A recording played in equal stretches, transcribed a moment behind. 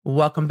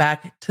Welcome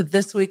back to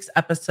this week's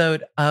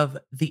episode of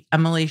The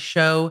Emily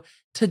Show.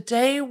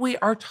 Today, we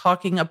are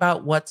talking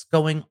about what's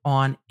going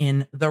on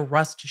in the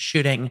Rust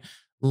shooting.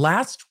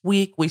 Last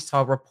week, we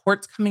saw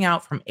reports coming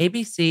out from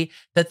ABC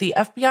that the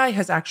FBI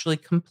has actually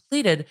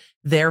completed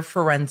their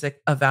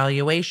forensic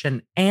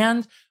evaluation.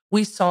 And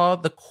we saw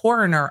the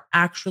coroner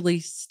actually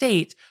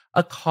state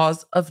a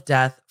cause of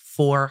death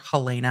for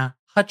Helena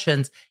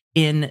Hutchins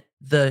in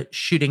the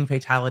shooting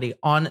fatality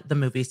on the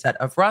movie set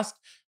of Rust.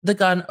 The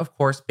gun, of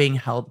course, being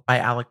held by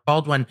Alec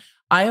Baldwin.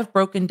 I have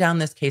broken down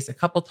this case a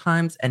couple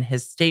times and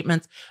his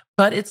statements,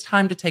 but it's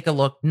time to take a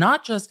look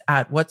not just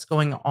at what's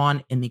going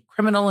on in the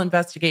criminal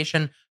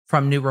investigation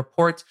from new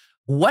reports,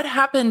 what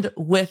happened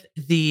with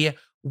the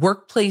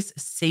workplace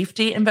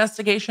safety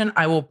investigation.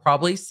 I will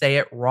probably say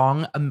it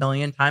wrong a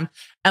million times.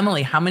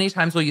 Emily, how many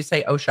times will you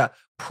say OSHA?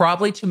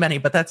 Probably too many,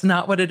 but that's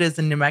not what it is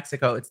in New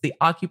Mexico. It's the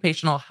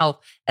Occupational Health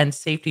and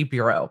Safety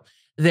Bureau.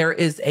 There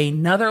is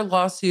another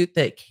lawsuit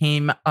that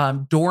came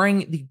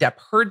during the Depp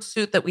Heard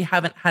suit that we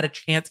haven't had a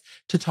chance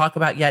to talk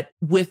about yet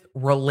with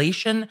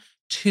relation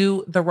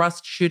to the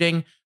Rust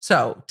shooting.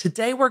 So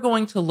today we're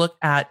going to look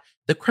at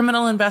the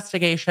criminal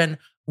investigation,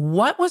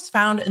 what was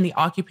found in the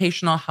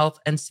occupational health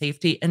and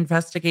safety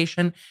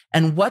investigation,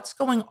 and what's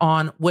going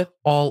on with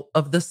all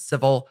of the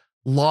civil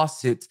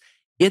lawsuits.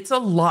 It's a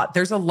lot.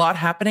 There's a lot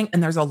happening,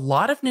 and there's a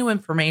lot of new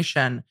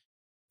information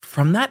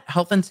from that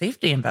health and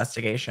safety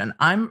investigation.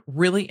 I'm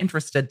really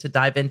interested to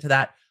dive into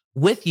that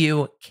with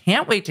you.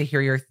 Can't wait to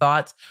hear your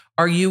thoughts.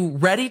 Are you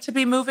ready to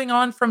be moving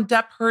on from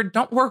Depp Heard?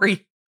 Don't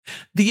worry.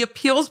 The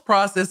appeals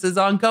process is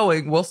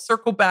ongoing. We'll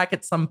circle back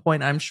at some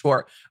point, I'm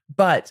sure.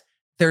 But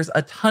there's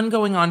a ton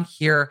going on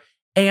here.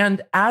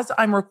 And as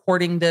I'm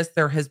recording this,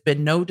 there has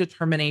been no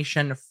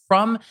determination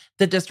from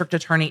the district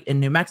attorney in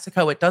New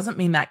Mexico. It doesn't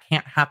mean that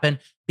can't happen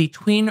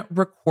between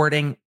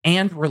recording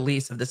and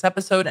release of this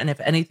episode. And if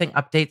anything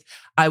updates,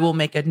 I will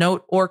make a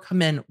note or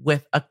come in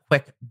with a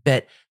quick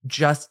bit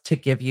just to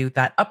give you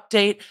that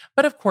update.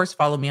 But of course,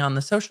 follow me on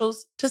the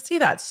socials to see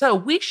that. So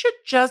we should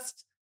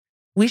just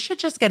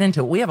get into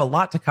it. We have a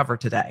lot to cover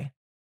today.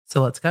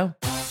 So let's go.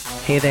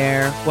 Hey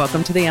there,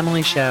 welcome to The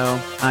Emily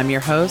Show. I'm your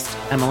host,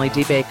 Emily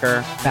D.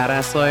 Baker,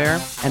 badass lawyer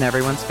and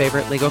everyone's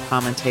favorite legal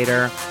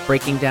commentator,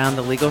 breaking down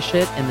the legal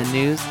shit in the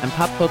news and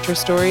pop culture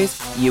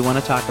stories you want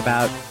to talk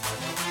about.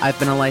 I've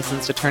been a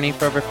licensed attorney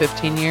for over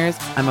 15 years,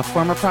 I'm a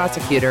former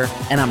prosecutor,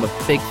 and I'm a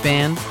big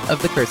fan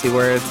of the cursey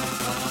words.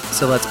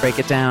 So let's break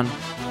it down.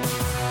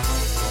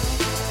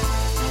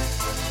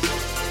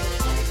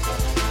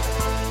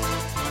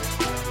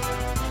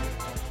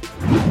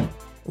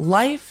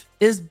 Life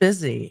is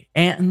busy.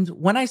 And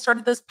when I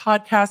started this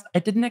podcast, I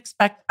didn't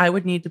expect I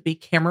would need to be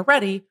camera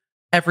ready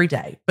every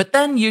day. But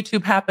then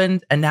YouTube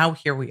happened, and now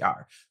here we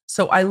are.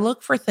 So I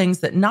look for things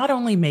that not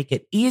only make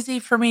it easy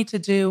for me to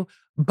do,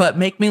 but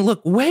make me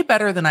look way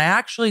better than I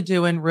actually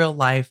do in real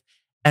life.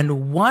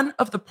 And one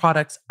of the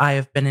products I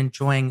have been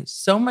enjoying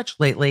so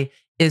much lately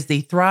is the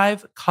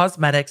Thrive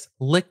Cosmetics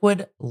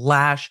Liquid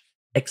Lash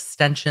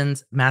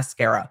Extensions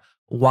Mascara.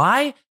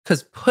 Why?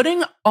 Because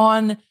putting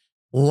on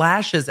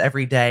lashes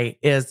every day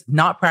is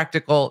not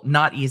practical,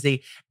 not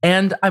easy.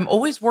 And I'm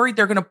always worried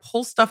they're going to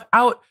pull stuff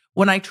out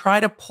when I try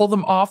to pull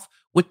them off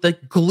with the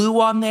glue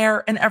on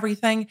there and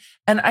everything.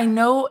 And I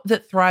know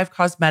that Thrive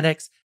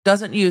Cosmetics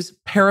doesn't use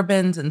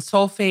parabens and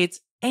sulfates,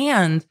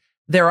 and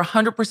they're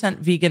 100%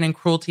 vegan and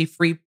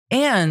cruelty-free.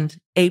 And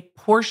a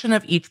portion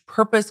of each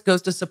purpose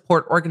goes to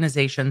support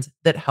organizations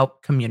that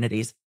help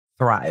communities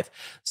thrive.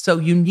 So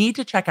you need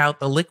to check out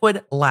the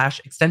Liquid Lash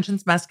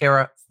Extensions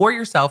Mascara for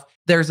yourself.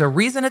 There's a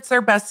reason it's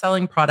their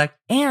best-selling product,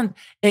 and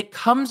it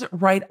comes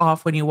right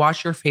off when you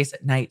wash your face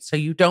at night, so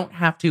you don't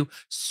have to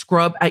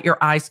scrub at your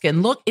eye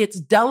skin. Look, it's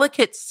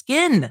delicate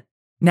skin.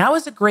 Now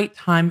is a great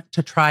time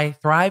to try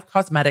Thrive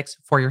Cosmetics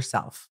for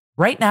yourself.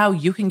 Right now,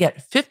 you can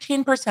get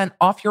 15%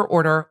 off your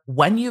order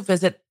when you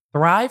visit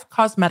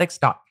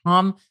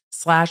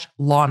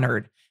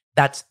thrivecosmetics.com/lawnerd.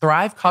 That's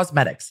Thrive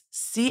Cosmetics,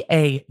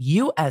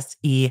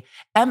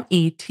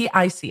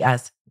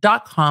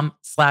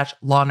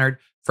 CAUSEMETICS.com/lawnerd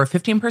for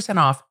 15%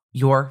 off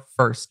your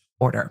first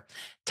order.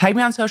 Tag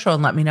me on social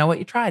and let me know what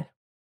you tried.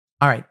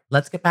 All right,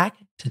 let's get back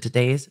to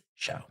today's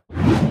show.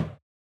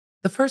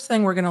 The first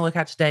thing we're going to look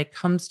at today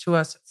comes to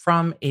us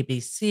from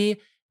ABC.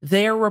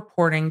 They're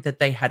reporting that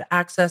they had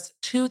access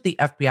to the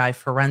FBI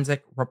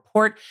forensic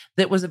report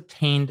that was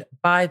obtained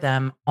by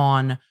them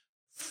on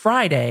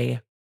Friday,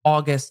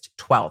 August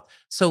 12th.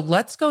 So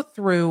let's go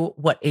through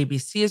what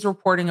ABC is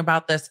reporting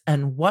about this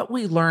and what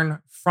we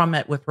learn from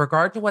it with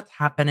regard to what's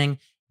happening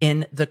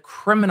in the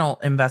criminal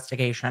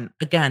investigation.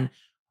 Again,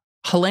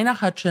 Helena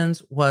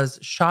Hutchins was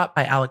shot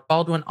by Alec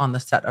Baldwin on the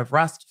set of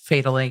Rust.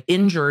 Fatally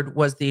injured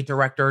was the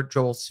director,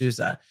 Joel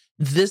Souza.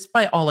 This,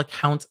 by all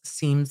accounts,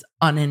 seems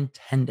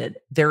unintended.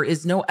 There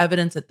is no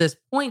evidence at this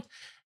point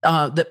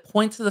that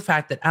points to the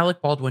fact that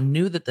Alec Baldwin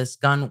knew that this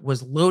gun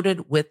was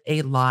loaded with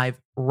a live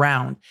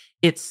round.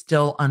 It's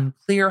still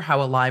unclear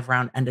how a live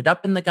round ended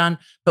up in the gun,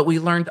 but we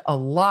learned a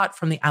lot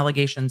from the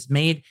allegations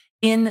made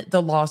in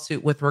the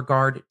lawsuit with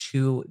regard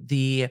to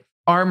the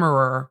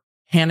armorer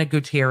Hannah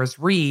Gutierrez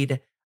Reed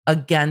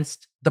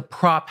against the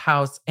prop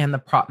house and the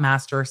prop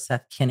master,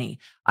 Seth Kinney.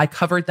 I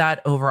covered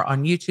that over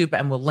on YouTube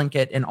and we'll link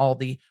it in all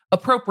the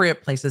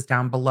appropriate places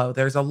down below.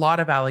 There's a lot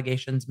of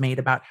allegations made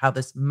about how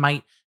this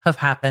might have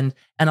happened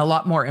and a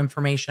lot more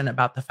information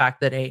about the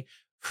fact that a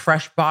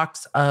fresh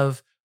box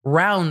of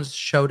rounds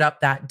showed up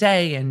that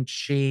day and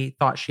she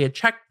thought she had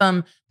checked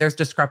them. There's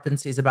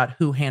discrepancies about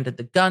who handed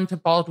the gun to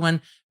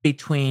Baldwin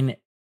between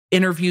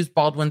interviews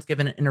Baldwin's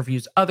given and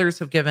interviews others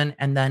have given.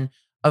 And then,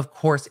 of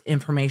course,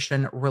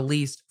 information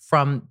released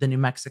from the New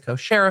Mexico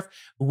sheriff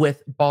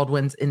with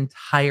Baldwin's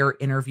entire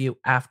interview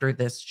after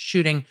this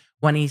shooting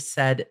when he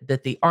said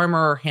that the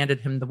armorer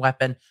handed him the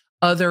weapon.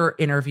 Other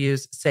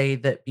interviews say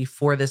that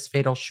before this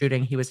fatal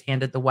shooting, he was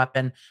handed the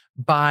weapon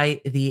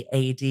by the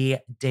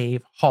AD,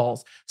 Dave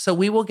Halls. So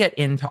we will get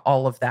into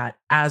all of that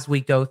as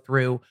we go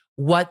through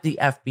what the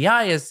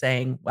FBI is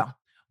saying. Well,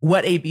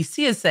 what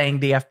ABC is saying,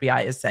 the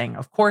FBI is saying.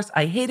 Of course,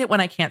 I hate it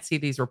when I can't see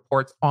these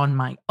reports on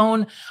my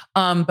own,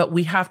 but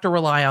we have to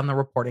rely on the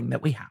reporting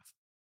that we have.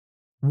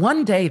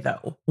 One day,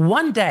 though,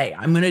 we're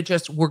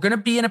going to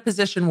be in a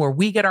position where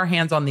we get our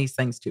hands on these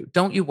things too.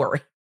 Don't you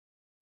worry.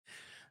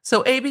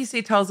 So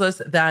ABC tells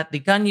us that the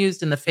gun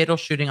used in the fatal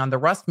shooting on the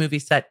Rust movie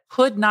set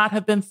could not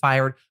have been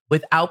fired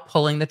without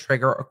pulling the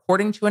trigger,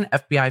 according to an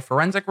FBI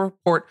forensic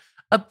report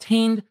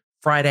obtained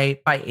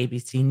Friday by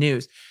ABC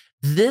News.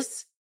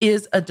 This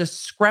is a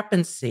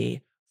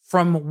discrepancy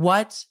from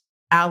what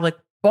Alec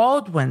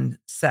Baldwin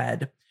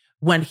said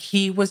when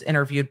he was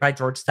interviewed by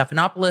George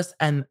Stephanopoulos.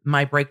 And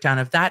my breakdown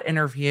of that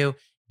interview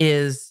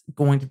is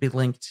going to be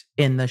linked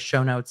in the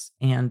show notes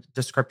and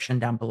description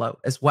down below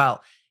as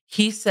well.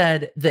 He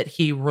said that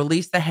he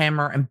released the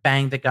hammer and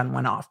bang, the gun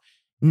went off.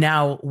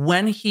 Now,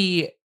 when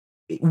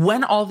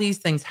all these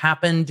things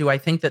happen, do I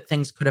think that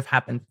things could have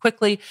happened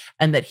quickly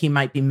and that he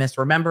might be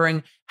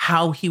misremembering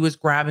how he was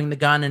grabbing the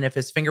gun and if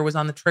his finger was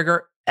on the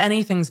trigger?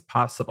 Anything's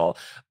possible.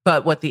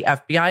 But what the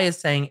FBI is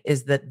saying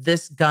is that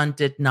this gun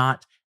did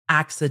not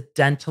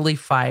accidentally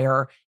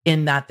fire,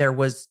 in that there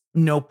was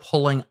no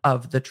pulling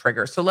of the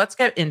trigger. So let's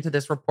get into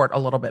this report a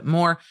little bit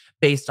more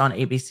based on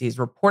ABC's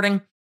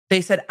reporting.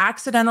 They said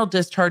accidental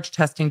discharge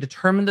testing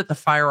determined that the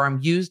firearm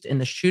used in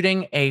the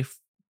shooting, a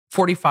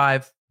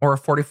 45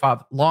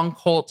 long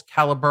Colt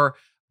caliber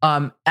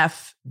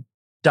F.LI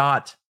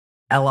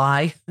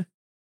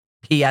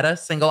Pieta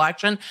single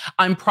action.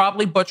 I'm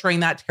probably butchering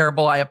that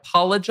terrible. I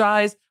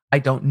apologize. I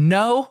don't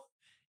know.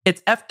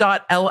 It's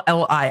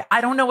F.LLI.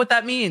 I don't know what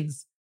that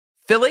means.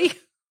 Philly?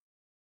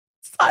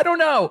 I don't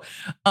know.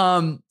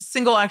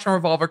 Single action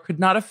revolver could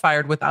not have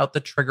fired without the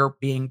trigger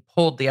being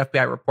pulled, the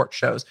FBI report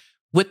shows.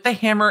 With the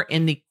hammer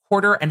in the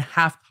quarter and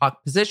half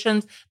cock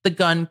positions, the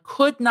gun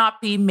could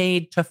not be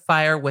made to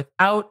fire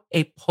without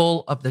a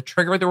pull of the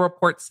trigger, the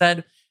report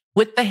said.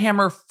 With the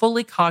hammer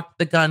fully cocked,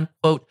 the gun,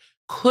 quote,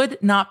 could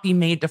not be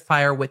made to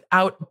fire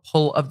without a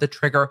pull of the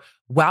trigger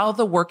while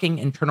the working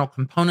internal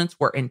components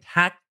were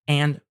intact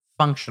and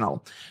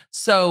functional.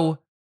 So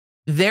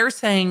they're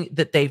saying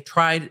that they've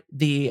tried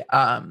the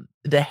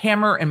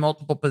hammer in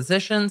multiple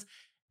positions.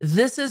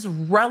 This is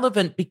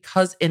relevant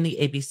because in the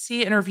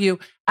ABC interview,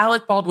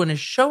 Alec Baldwin is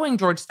showing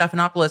George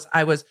Stephanopoulos,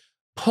 I was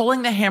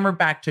pulling the hammer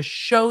back to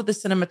show the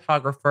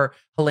cinematographer,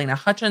 Helena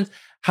Hutchins,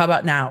 how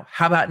about now?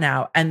 How about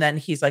now? And then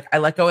he's like, I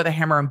let go of the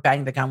hammer and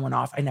bang, the gun went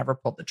off. I never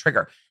pulled the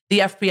trigger. The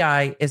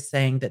FBI is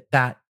saying that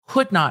that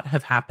could not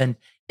have happened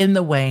in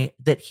the way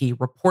that he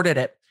reported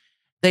it.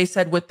 They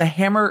said with the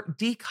hammer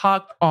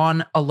decocked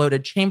on a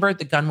loaded chamber,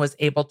 the gun was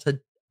able to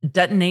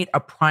detonate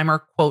a primer,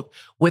 quote,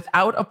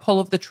 without a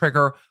pull of the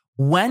trigger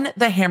when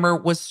the hammer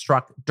was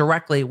struck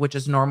directly, which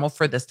is normal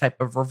for this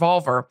type of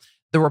revolver,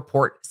 the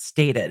report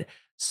stated.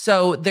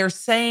 So they're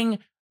saying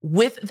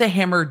with the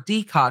hammer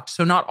decocked,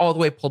 so not all the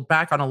way pulled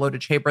back on a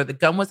loaded chamber, the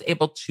gun was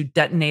able to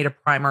detonate a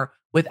primer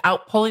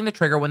without pulling the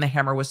trigger when the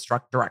hammer was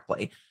struck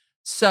directly.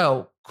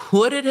 So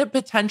could it have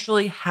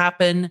potentially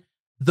happened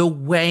the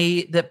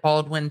way that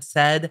Baldwin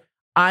said?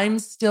 I'm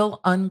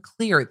still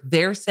unclear.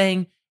 They're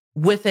saying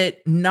with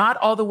it not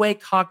all the way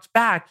cocked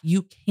back,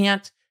 you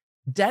can't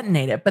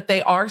detonate it, but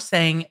they are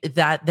saying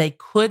that they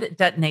could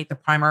detonate the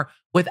primer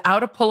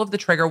without a pull of the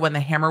trigger when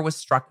the hammer was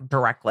struck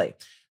directly.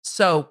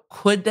 So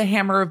could the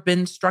hammer have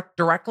been struck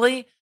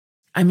directly?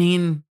 I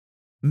mean,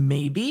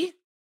 maybe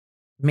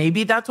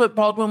that's what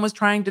Baldwin was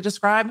trying to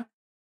describe.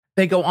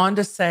 They go on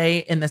to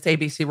say in this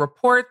ABC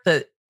report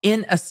that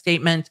in a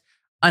statement,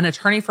 an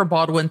attorney for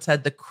Baldwin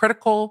said the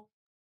critical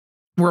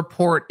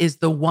report is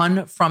the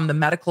one from the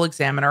medical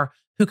examiner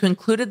who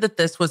concluded that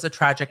this was a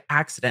tragic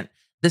accident.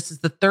 This is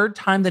the third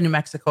time the New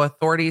Mexico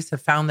authorities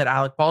have found that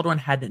Alec Baldwin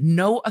had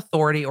no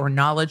authority or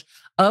knowledge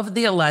of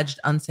the alleged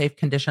unsafe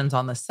conditions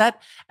on the set,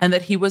 and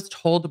that he was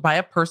told by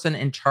a person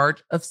in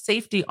charge of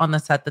safety on the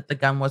set that the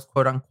gun was,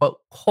 quote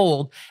unquote,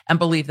 cold, and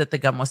believed that the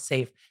gun was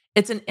safe.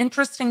 It's an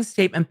interesting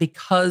statement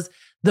because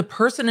the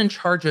person in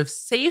charge of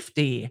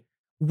safety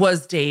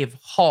was Dave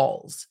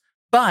Halls,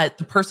 but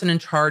the person in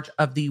charge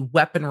of the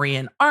weaponry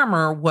and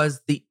armor was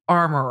the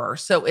armorer.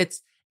 So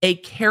it's a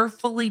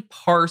carefully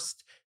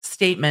parsed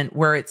statement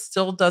where it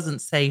still doesn't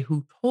say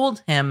who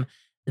told him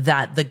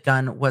that the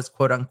gun was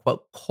quote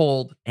unquote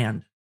cold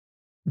and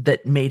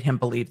that made him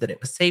believe that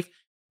it was safe.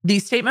 The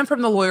statement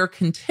from the lawyer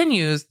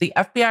continues, the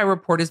FBI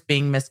report is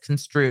being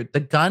misconstrued. The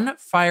gun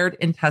fired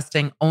in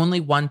testing only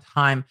one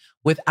time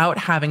without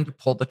having to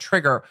pull the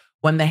trigger.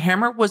 When the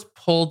hammer was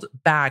pulled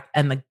back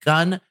and the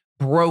gun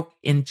broke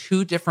in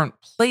two different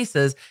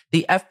places,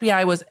 the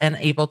FBI was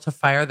unable to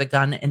fire the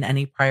gun in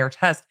any prior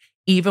test,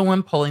 even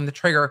when pulling the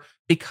trigger,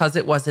 because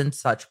it was in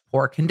such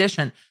poor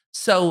condition.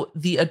 So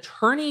the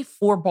attorney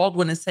for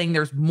Baldwin is saying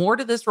there's more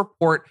to this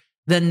report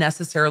than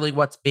necessarily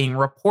what's being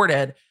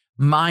reported.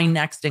 My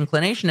next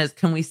inclination is,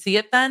 can we see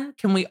it then?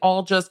 Can we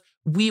all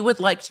we would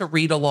like to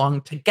read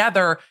along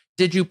together.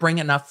 Did you bring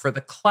enough for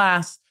the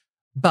class?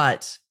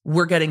 But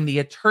we're getting the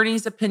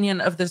attorney's opinion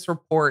of this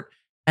report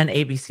and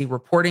ABC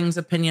Reporting's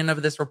opinion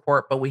of this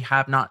report, but we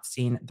have not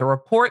seen the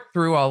report.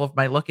 Through all of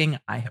my looking,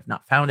 I have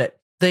not found it.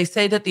 They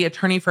say that the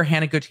attorney for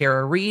Hannah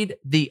Gutierrez Reed,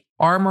 the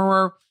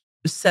armorer,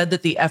 said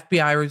that the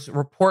FBI's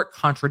report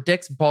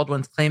contradicts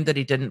Baldwin's claim that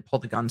he didn't pull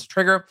the gun's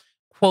trigger.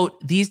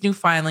 Quote, these new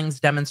filings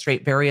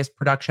demonstrate various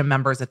production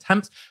members'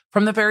 attempts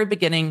from the very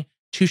beginning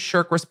to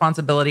shirk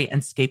responsibility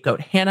and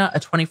scapegoat Hannah, a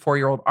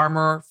 24-year-old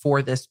armorer,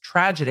 for this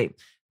tragedy.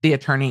 The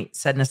attorney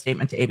said in a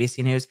statement to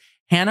ABC News,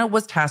 Hannah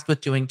was tasked with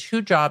doing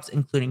two jobs,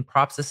 including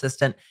props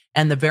assistant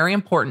and the very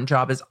important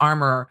job as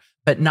armorer,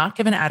 but not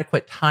given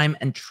adequate time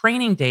and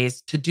training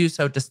days to do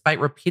so despite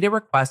repeated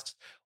requests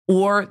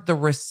or the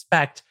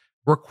respect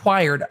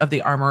required of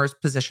the armorer's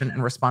position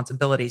and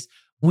responsibilities.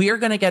 We are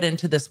going to get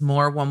into this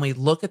more when we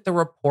look at the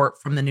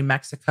report from the New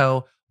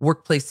Mexico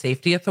Workplace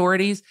Safety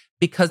Authorities,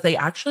 because they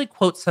actually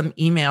quote some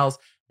emails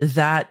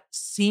that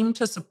seem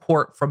to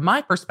support, from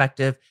my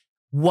perspective,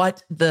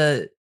 what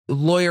the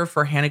lawyer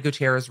for Hannah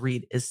Gutierrez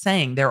Reed is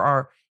saying. There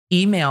are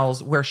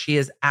emails where she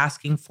is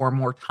asking for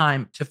more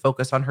time to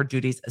focus on her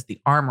duties as the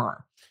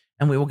armorer.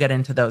 And we will get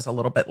into those a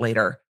little bit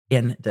later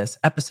in this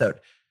episode.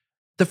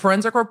 The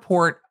forensic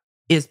report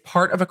is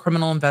part of a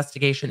criminal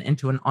investigation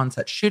into an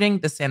on-set shooting.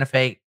 The Santa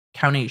Fe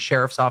County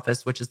Sheriff's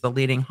Office, which is the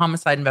leading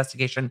homicide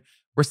investigation,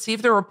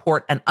 received the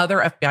report and other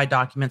FBI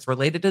documents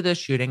related to this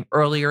shooting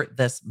earlier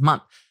this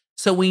month.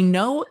 So we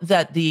know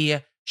that the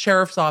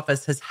Sheriff's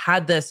Office has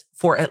had this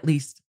for at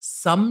least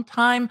some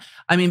time.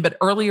 But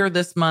earlier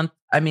this month,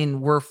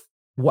 we're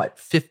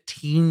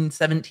 15,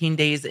 17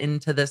 days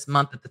into this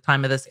month at the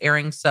time of this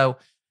airing. So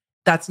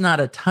that's not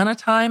a ton of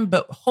time,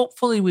 but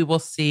hopefully we will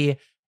see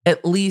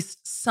at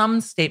least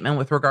some statement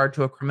with regard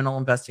to a criminal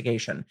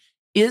investigation.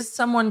 Is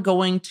someone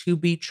going to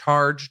be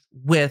charged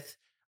with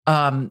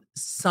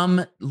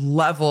some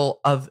level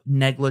of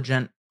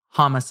negligent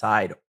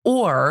homicide?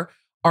 Or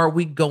are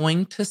we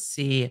going to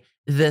see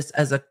this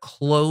as a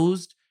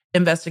closed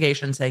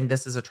investigation saying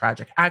this is a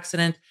tragic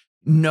accident?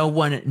 No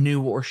one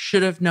knew or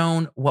should have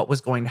known what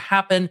was going to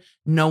happen.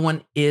 No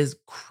one is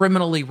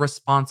criminally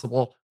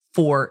responsible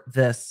for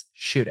this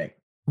shooting,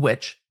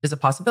 which is a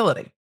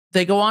possibility.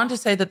 They go on to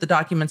say that the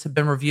documents have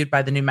been reviewed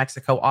by the New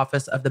Mexico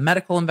Office of the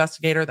Medical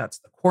Investigator, that's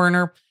the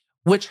coroner,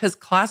 which has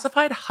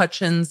classified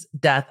Hutchins'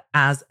 death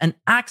as an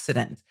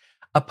accident.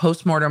 A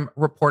postmortem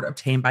report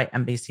obtained by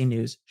NBC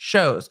News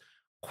shows,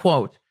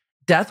 quote,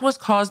 death was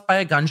caused by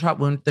a gunshot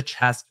wound to the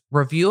chest.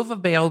 Review of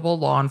available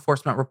law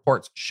enforcement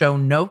reports show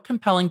no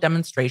compelling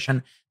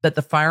demonstration that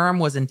the firearm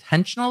was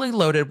intentionally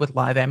loaded with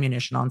live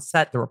ammunition on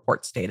set, the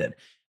report stated.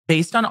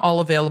 Based on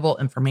all available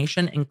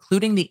information,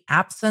 including the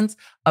absence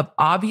of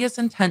obvious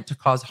intent to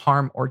cause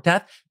harm or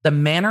death, the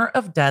manner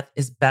of death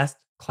is best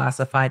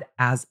classified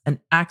as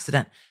an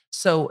accident.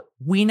 So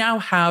we now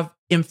have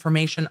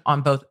information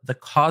on both the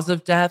cause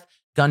of death,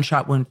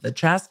 gunshot wound to the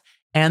chest,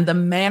 and the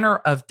manner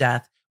of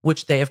death,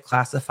 which they have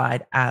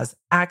classified as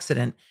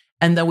accident.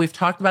 And though we've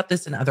talked about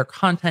this in other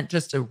content,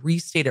 just to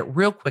restate it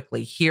real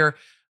quickly here,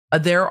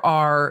 there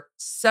are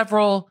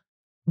several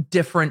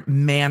different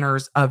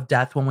manners of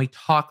death when we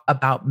talk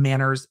about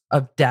manners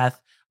of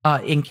death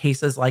in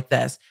cases like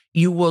this.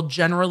 You will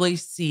generally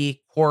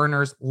see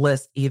coroners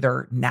list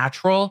either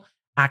natural,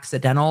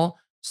 accidental,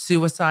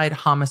 suicide,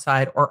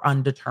 homicide, or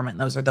undetermined.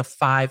 Those are the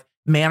 5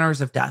 manners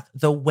of death,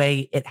 the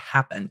way it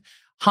happened.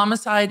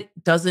 Homicide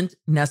doesn't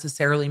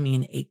necessarily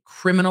mean a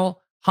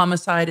criminal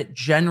homicide. It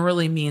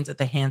generally means at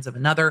the hands of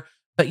another.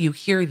 But you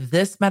hear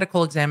this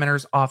medical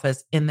examiner's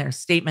office in their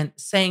statement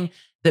saying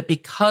that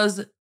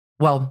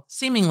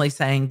seemingly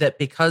saying that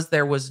because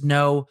there was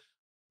no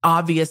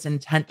obvious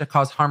intent to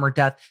cause harm or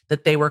death,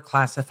 that they were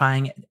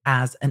classifying it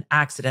as an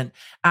accident.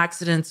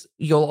 Accidents,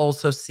 you'll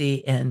also see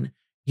in,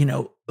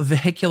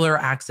 vehicular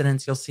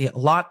accidents. You'll see a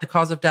lot the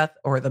cause of death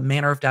or the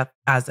manner of death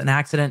as an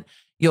accident.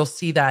 You'll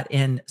see that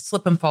in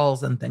slip and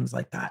falls and things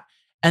like that.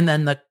 And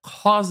then the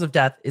cause of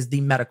death is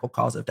the medical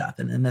cause of death.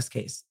 And in this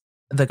case,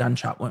 the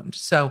gunshot wound.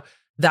 So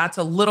that's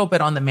a little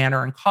bit on the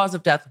manner and cause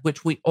of death,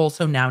 which we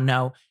also now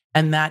know.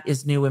 And that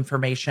is new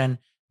information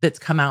that's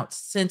come out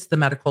since the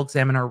medical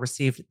examiner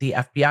received the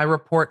FBI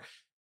report.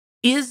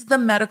 Is the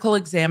medical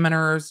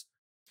examiner's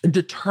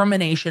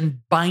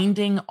determination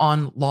binding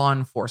on law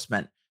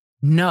enforcement?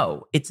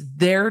 No, it's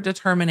their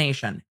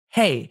determination.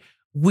 hey,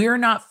 we're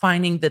not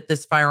finding that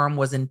this firearm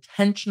was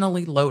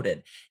intentionally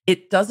loaded.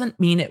 It doesn't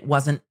mean it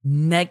wasn't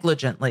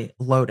negligently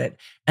loaded.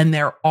 And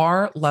there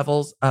are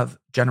levels of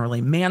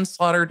generally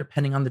manslaughter,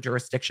 depending on the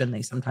jurisdiction.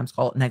 They sometimes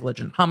call it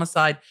negligent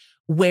homicide,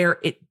 where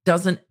it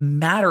doesn't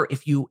matter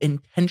if you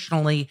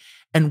intentionally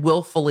and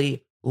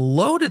willfully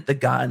loaded the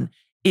gun.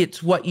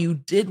 It's what you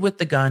did with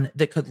the gun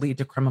that could lead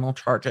to criminal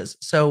charges.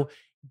 So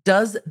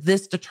does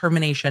this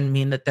determination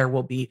mean that there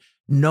will be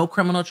no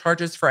criminal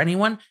charges for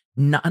anyone?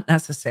 Not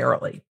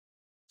necessarily.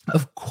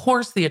 Of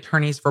course, the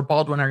attorneys for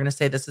Baldwin are going to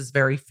say this is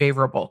very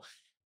favorable.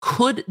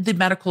 Could the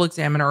medical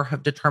examiner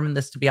have determined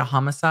this to be a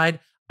homicide?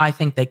 I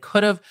think they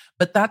could have,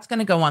 but that's going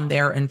to go on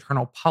their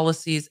internal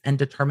policies and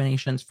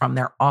determinations from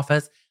their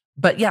office.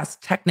 But yes,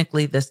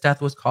 technically, this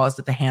death was caused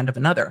at the hand of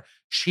another.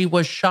 She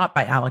was shot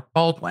by Alec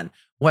Baldwin.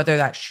 Whether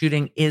that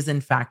shooting is in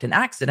fact an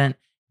accident,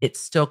 it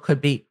still could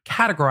be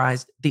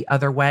categorized the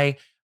other way.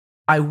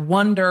 I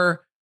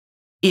wonder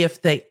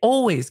if they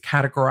always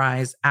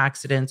categorize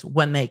accidents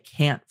when they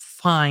can't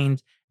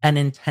find an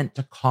intent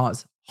to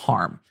cause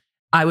harm.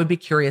 I would be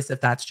curious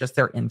if that's just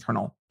their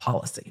internal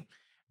policy.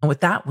 And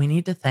with that, we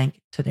need to thank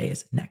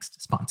today's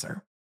next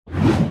sponsor.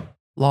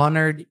 Law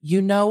Nerd,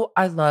 you know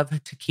I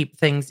love to keep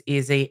things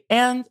easy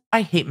and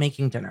I hate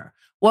making dinner.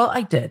 Well,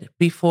 I did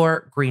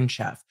before Green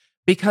Chef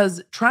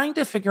because trying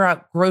to figure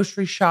out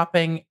grocery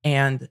shopping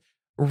and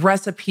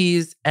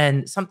recipes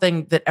and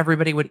something that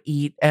everybody would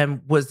eat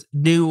and was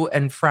new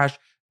and fresh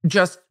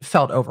just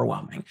felt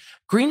overwhelming.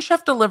 Green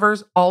Chef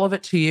delivers all of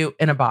it to you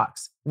in a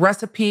box.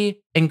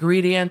 Recipe,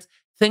 ingredients,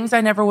 things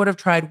I never would have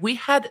tried. We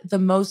had the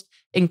most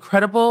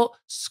incredible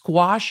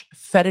squash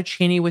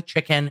fettuccine with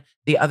chicken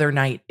the other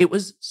night. It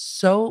was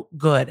so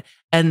good.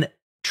 And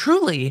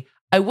truly,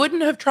 I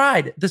wouldn't have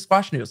tried the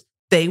squash noodles.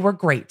 They were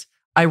great.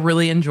 I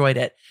really enjoyed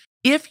it.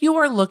 If you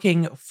are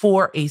looking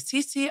for a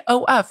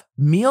CCOF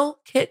meal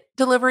kit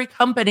delivery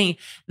company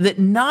that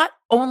not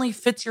only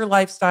fits your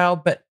lifestyle,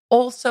 but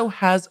also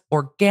has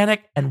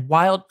organic and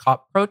wild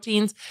caught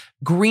proteins,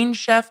 Green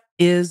Chef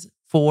is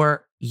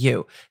for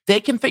you. They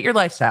can fit your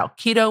lifestyle: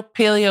 keto,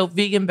 paleo,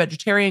 vegan,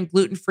 vegetarian,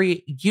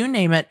 gluten-free, you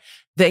name it.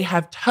 They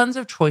have tons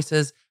of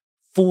choices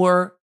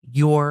for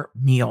your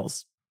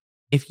meals.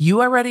 If you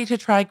are ready to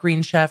try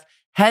Green Chef,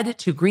 head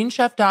to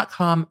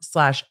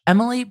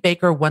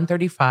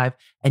greenchef.com/EmilyBaker135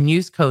 and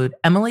use code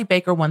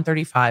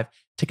EmilyBaker135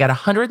 to get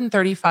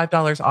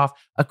 $135 off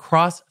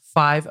across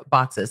 5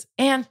 boxes.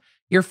 And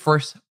your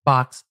first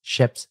box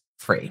ships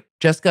free.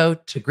 Just go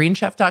to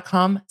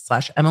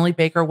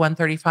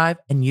greenchef.com/EmilyBaker135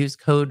 and use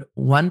code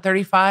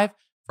 135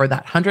 for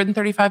that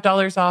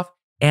 $135 off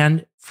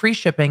and free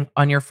shipping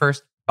on your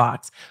first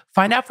box.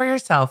 Find out for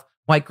yourself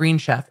why Green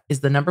Chef is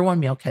the #1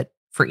 meal kit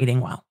for eating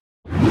well.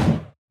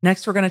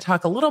 Next, we're going to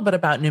talk a little bit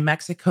about New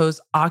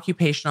Mexico's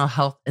Occupational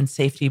Health and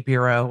Safety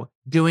Bureau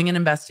doing an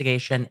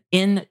investigation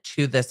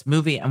into this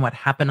movie and what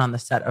happened on the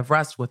set of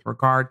Rust with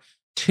regard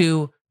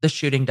to the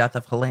shooting death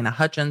of Helena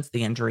Hutchins,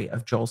 the injury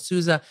of Joel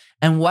Souza,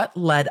 and what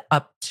led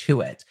up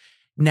to it.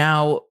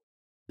 Now,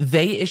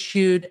 they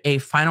issued a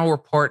final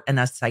report and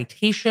a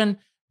citation.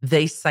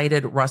 They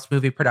cited Rust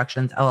Movie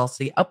Productions,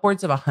 LLC,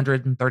 upwards of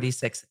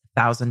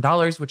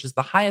 $136,000, which is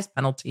the highest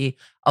penalty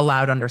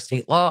allowed under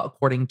state law,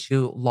 according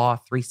to Law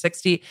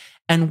 360.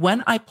 And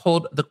when I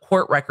pulled the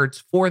court records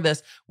for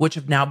this, which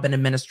have now been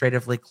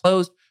administratively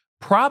closed,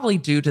 probably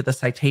due to the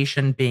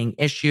citation being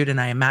issued,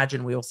 and I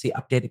imagine we will see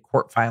updated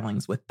court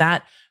filings with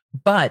that.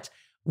 But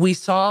we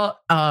saw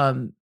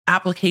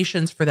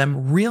applications for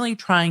them really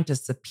trying to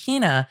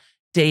subpoena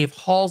Dave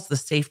Halls, the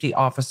safety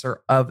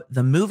officer of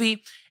the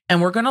movie.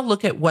 And we're going to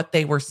look at what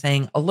they were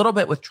saying a little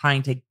bit with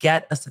trying to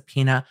get a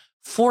subpoena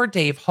for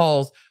Dave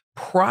Halls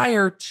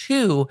prior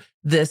to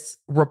this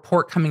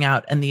report coming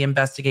out and the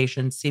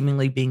investigation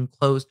seemingly being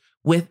closed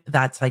with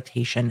that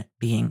citation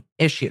being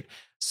issued.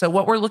 So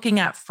what we're looking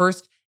at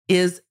first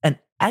is an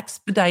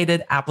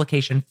expedited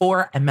application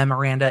for a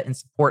memoranda in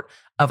support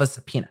of a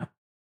subpoena.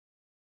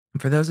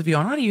 And for those of you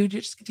on audio, you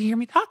just get to hear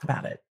me talk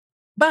about it.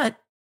 But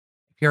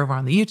if you're over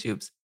on the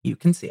YouTubes, you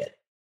can see it.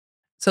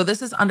 So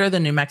this is under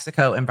the New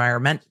Mexico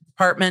Environment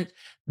Department,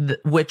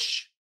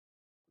 which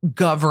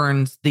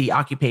governs the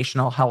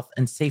Occupational Health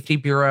and Safety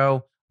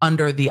Bureau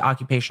under the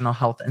Occupational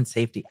Health and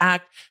Safety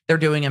Act. They're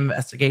doing an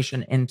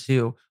investigation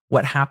into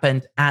what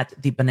happened at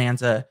the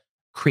Bonanza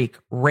Creek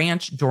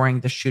Ranch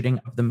during the shooting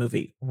of the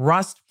movie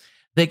Rust.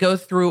 They go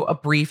through a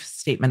brief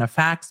statement of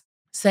facts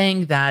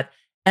saying that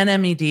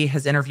NMED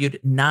has interviewed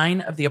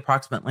 9 of the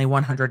approximately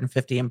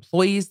 150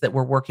 employees that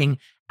were working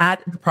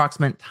at the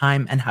approximate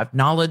time and have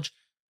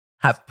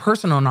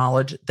personal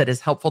knowledge that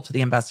is helpful to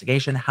the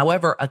investigation.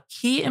 However, a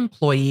key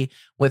employee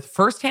with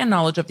firsthand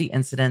knowledge of the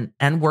incident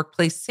and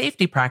workplace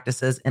safety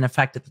practices in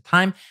effect at the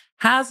time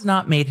has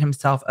not made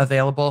himself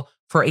available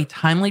for a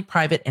timely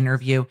private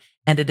interview,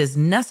 and it is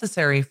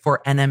necessary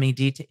for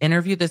NMED to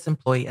interview this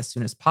employee as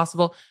soon as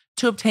possible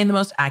to obtain the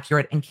most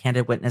accurate and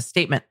candid witness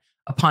statement.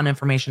 Upon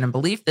information and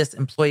belief, this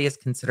employee is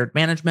considered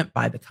management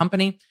by the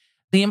company.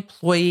 The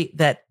employee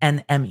that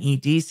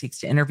NMED seeks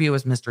to interview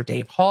is Mr.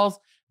 Dave Halls.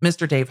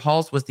 Mr. Dave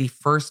Halls was the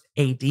first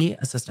AD,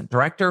 assistant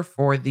director,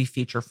 for the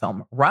feature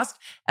film Rust.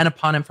 And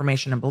upon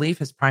information and belief,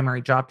 his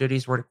primary job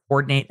duties were to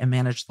coordinate and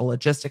manage the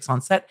logistics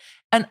on set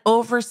and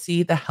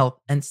oversee the health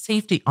and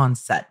safety on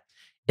set.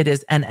 It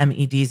is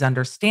NMED's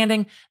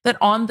understanding that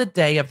on the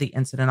day of the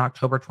incident,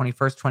 October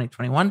 21st,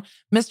 2021,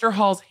 Mr.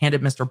 Halls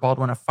handed Mr.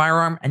 Baldwin a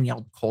firearm and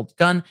yelled "cold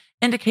gun,"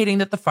 indicating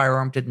that the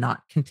firearm did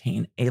not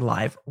contain a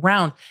live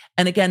round.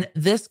 And again,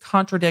 this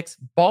contradicts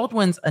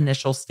Baldwin's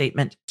initial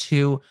statement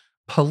to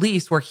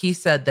police, where he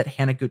said that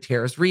Hannah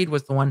Gutierrez Reed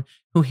was the one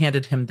who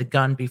handed him the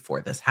gun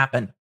before this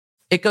happened.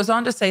 It goes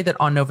on to say that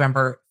on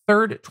November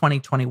 3rd,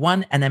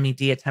 2021,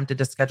 NMED attempted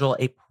to schedule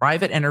a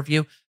private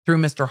interview through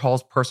Mr.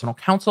 Hall's personal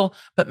counsel,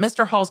 but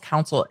Mr. Hall's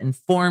counsel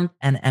informed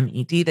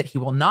NMED that he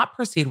will not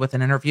proceed with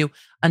an interview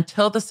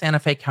until the Santa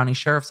Fe County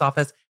Sheriff's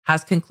Office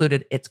has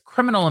concluded its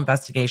criminal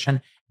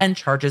investigation and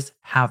charges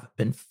have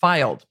been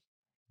filed.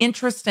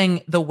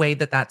 Interesting the way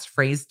that that's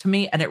phrased to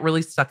me, and it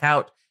really stuck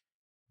out.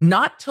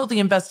 Not till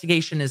the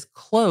investigation is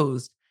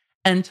closed,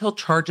 until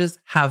charges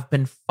have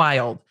been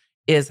filed,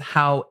 is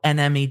how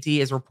NMED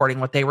is reporting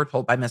what they were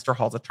told by Mr.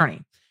 Hall's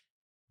attorney.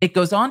 It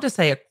goes on to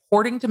say,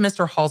 according to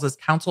Mr. Hall's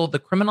counsel, the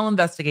criminal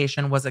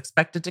investigation was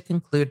expected to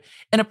conclude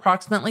in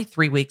approximately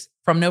 3 weeks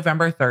from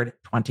November 3rd,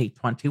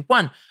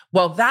 2021.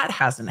 Well, that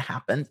hasn't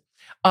happened.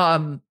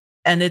 And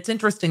it's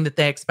interesting that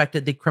they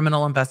expected the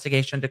criminal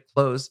investigation to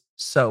close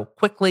so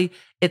quickly.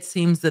 It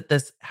seems that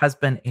this has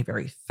been a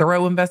very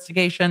thorough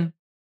investigation.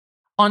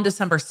 On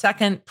December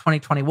 2nd,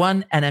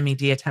 2021,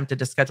 NMED attempted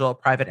to schedule a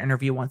private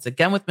interview once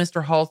again with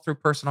Mr. Hall through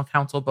personal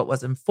counsel, but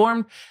was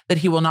informed that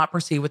he will not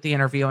proceed with the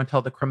interview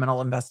until the criminal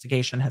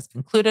investigation has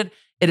concluded.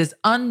 It is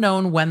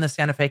unknown when the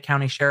Santa Fe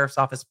County Sheriff's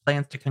Office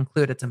plans to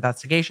conclude its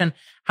investigation.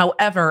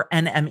 However,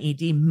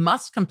 NMED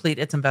must complete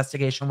its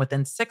investigation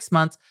within 6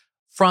 months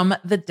from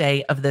the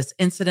day of this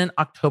incident,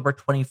 October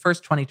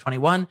 21st,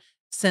 2021,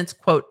 since,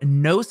 quote,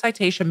 no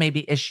citation may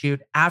be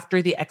issued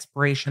after the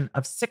expiration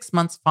of 6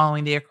 months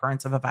following the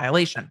occurrence of a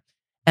violation.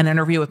 An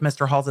interview with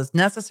Mr. Halls is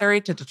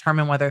necessary to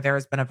determine whether there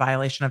has been a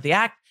violation of the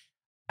act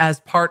as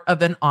part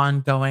of an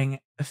ongoing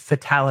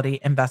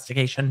fatality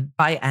investigation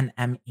by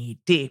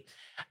NMED.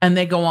 And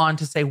they go on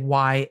to say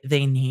why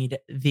they need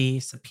the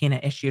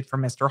subpoena issued for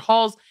Mr.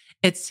 Halls.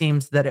 It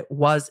seems that it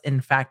was in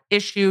fact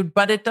issued,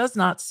 but it does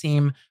not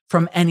seem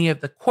from any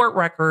of the court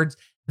records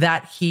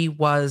that he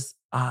was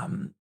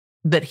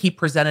that he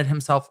presented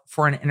himself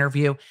for an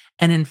interview.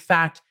 And in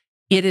fact,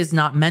 it is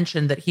not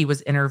mentioned that he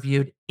was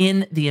interviewed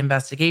in the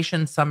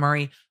investigation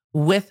summary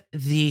with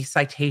the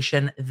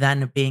citation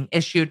then being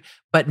issued.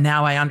 But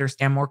now I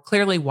understand more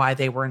clearly why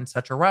they were in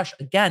such a rush.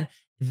 Again,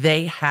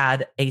 they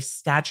had a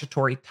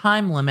statutory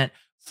time limit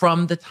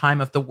from the time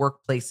of the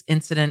workplace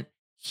incident,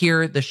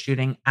 here the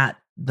shooting at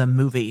the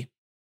movie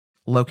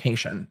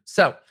location.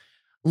 So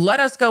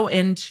let us go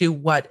into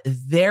what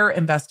their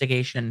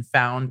investigation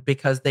found,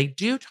 because they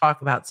do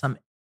talk about some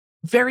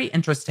very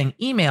interesting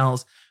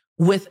emails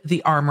with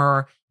the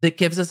armorer that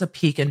gives us a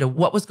peek into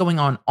what was going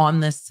on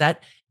this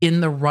set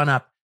in the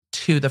run-up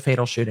to the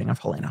fatal shooting of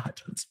Helena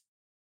Hutchins.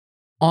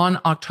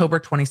 On October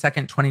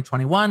 22nd,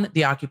 2021,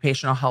 the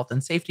Occupational Health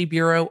and Safety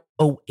Bureau,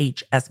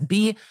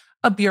 OHSB,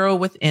 a bureau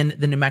within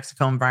the New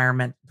Mexico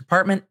Environment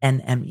Department,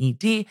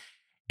 NMED,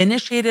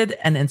 initiated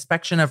an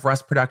inspection of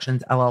Rust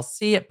Productions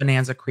LLC at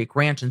Bonanza Creek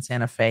Ranch in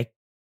Santa Fe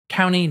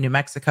County, New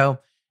Mexico,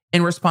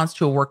 in response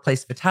to a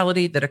workplace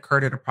fatality that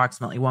occurred at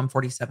approximately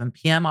 1:47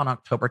 p.m. on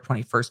October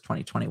 21st,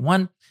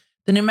 2021.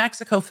 The New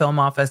Mexico Film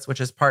Office, which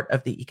is part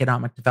of the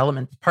Economic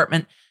Development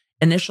Department,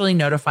 initially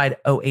notified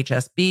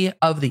OHSB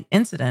of the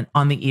incident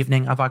on the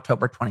evening of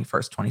October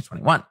 21st,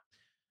 2021.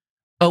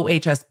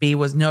 OHSB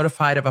was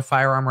notified of a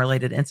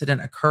firearm-related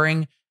incident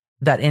occurring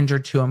that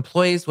injured 2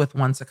 employees, with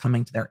one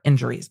succumbing to their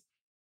injuries.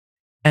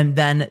 And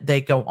then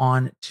they go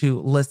on to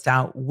list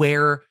out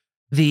where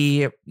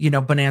the,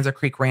 Bonanza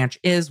Creek Ranch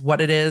is, what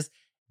it is.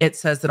 It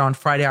says that on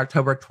Friday,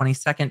 October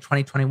 22nd,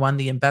 2021,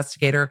 the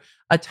investigator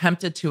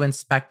attempted to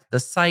inspect the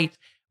site,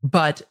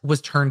 but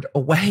was turned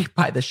away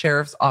by the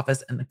sheriff's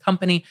office and the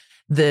company.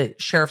 The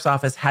sheriff's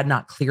office had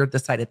not cleared the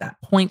site at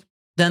that point.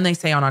 Then they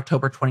say on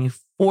October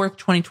 24th,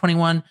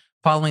 2021,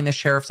 following the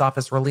sheriff's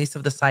office release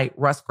of the site,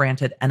 Rust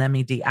granted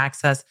NMED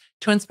access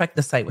to inspect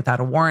the site without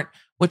a warrant,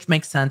 which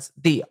makes sense.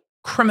 The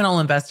criminal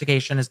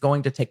investigation is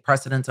going to take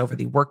precedence over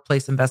the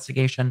workplace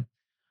investigation.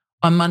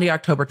 On Monday,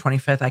 October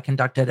 25th, I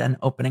conducted an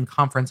opening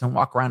conference and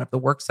walk around of the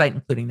work site,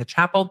 including the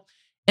chapel.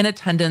 In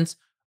attendance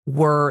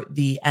were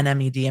the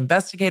NMED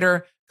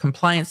investigator,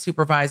 compliance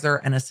supervisor,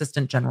 and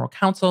assistant general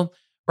counsel.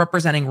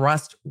 Representing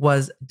Rust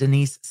was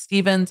Denise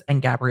Stevens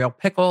and Gabrielle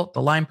Pickle,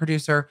 the line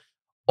producer.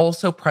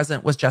 Also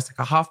present was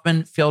Jessica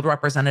Hoffman, field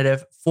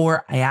representative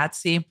for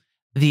IATSE,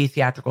 the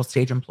Theatrical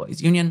Stage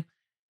Employees Union.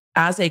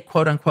 As a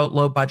quote unquote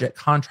low budget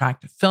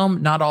contract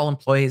film, not all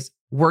employees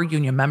were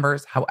union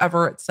members.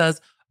 However, it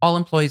says all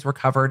employees were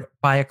covered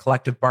by a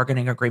collective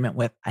bargaining agreement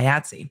with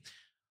IATSE.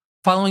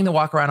 Following the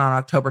walk around on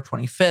October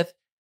 25th,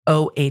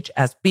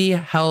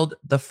 OHSB held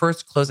the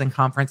first closing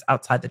conference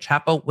outside the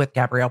chapel with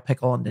Gabrielle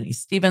Pickle and Denise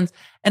Stevens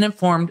and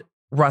informed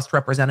Rust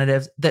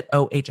representatives that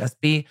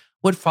OHSB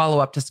would follow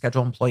up to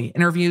schedule employee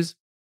interviews.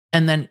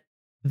 And then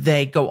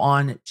they go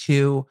on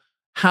to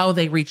how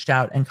they reached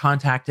out and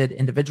contacted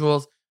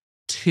individuals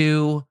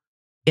to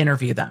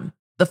interview them.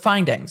 The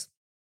findings.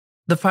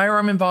 The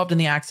firearm involved in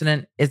the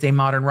accident is a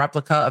modern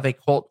replica of a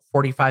Colt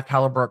 45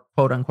 caliber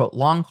quote unquote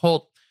long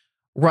Colt.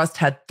 Rust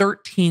had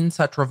 13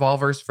 such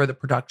revolvers for the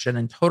production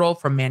in total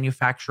from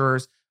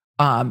manufacturers.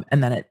 And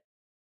then at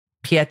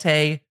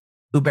Piete,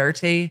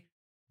 Uberti,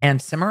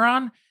 and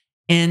Cimarron.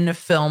 In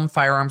film,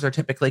 firearms are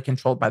typically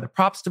controlled by the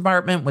props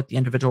department, with the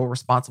individual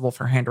responsible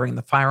for handling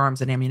the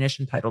firearms and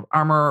ammunition titled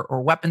armorer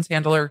or weapons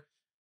handler.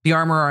 The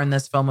armorer in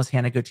this film was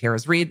Hannah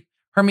Gutierrez Reed.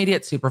 Her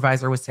immediate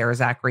supervisor was Sarah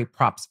Zachary,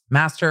 props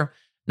master.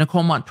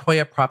 Nicole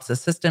Montoya, props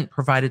assistant,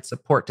 provided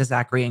support to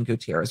Zachary and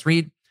Gutierrez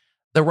Reed.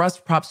 The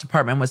Rust props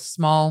department was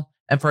small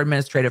and for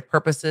administrative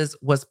purposes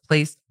was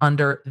placed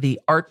under the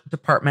art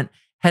department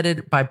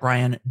headed by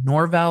Brian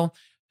Norvell,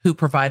 who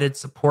provided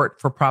support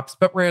for props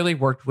but rarely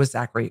worked with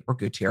Zachary or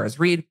Gutierrez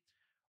Reed.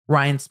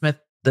 Ryan Smith,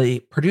 the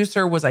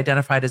producer, was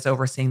identified as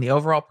overseeing the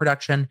overall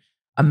production.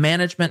 A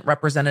management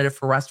representative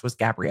for Rust was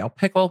Gabrielle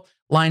Pickle,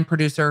 line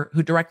producer,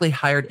 who directly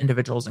hired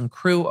individuals and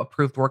crew,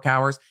 approved work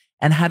hours,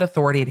 and had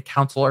authority to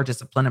counsel or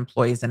discipline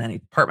employees in any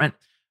department.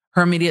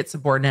 Her immediate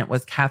subordinate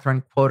was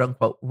Catherine, quote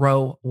unquote,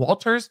 Rowe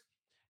Walters,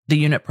 the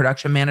unit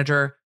production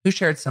manager, who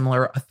shared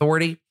similar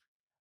authority.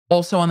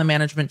 Also on the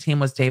management team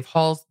was Dave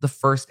Halls, the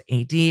first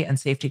AD and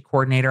safety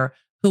coordinator,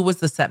 who was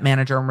the set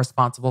manager and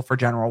responsible for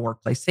general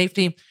workplace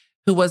safety,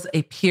 who was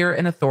a peer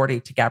in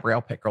authority to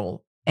Gabrielle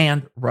Pickle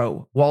and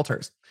Rowe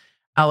Walters.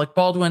 Alec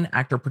Baldwin,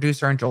 actor,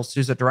 producer, and Joel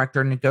Souza,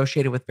 director,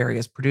 negotiated with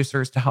various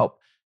producers to help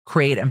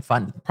create and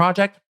fund the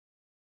project.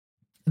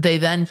 They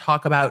then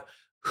talk about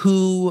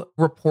who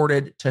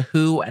reported to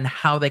who and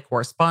how they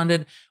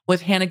corresponded,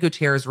 with Hannah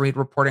Gutierrez Reed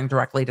reporting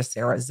directly to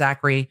Sarah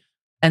Zachary,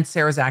 and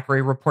Sarah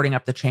Zachary reporting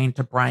up the chain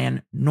to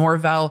Brian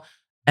Norvell,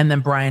 and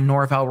then Brian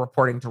Norvell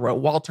reporting to Roe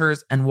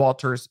Walters, and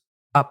Walters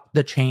up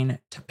the chain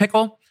to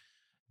Pickle.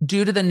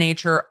 Due to the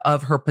nature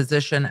of her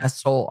position as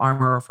sole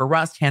armorer for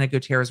Rust, Hannah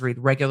Gutierrez Reed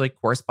regularly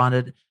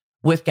corresponded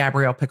with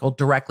Gabrielle Pickle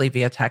directly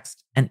via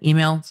text and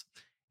emails.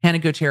 Hannah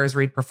Gutierrez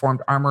Reed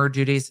performed armorer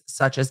duties,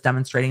 such as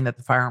demonstrating that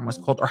the firearm was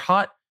cold or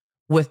hot,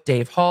 with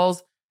Dave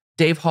Halls.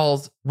 Dave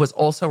Halls was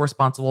also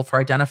responsible for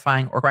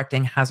identifying or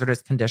correcting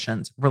hazardous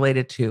conditions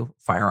related to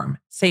firearm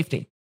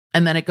safety.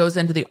 And then it goes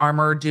into the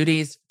armorer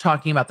duties,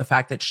 talking about the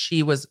fact that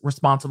she was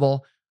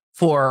responsible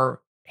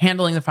for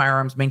handling the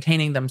firearms,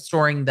 maintaining them,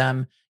 storing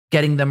them,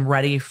 getting them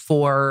ready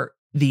for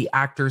the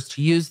actors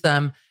to use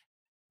them,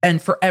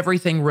 and for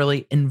everything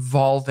really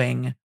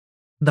involving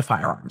the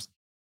firearms.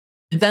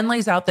 It then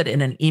lays out that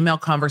in an email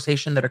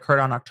conversation that occurred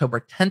on October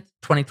 10th,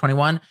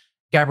 2021,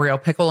 Gabrielle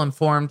Pickle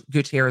informed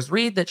Gutierrez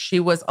Reed that she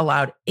was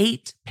allowed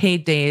 8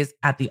 paid days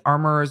at the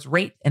armorer's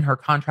rate in her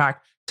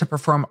contract to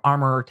perform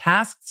armorer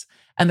tasks,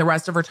 and the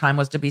rest of her time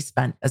was to be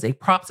spent as a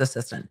props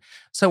assistant.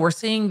 So we're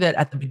seeing that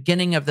at the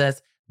beginning of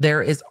this,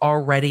 there is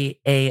already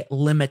a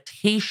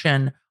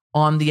limitation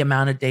on the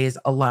amount of days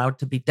allowed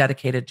to be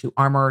dedicated to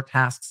armorer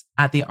tasks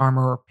at the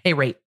armorer pay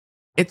rate.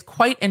 It's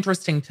quite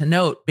interesting to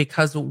note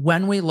because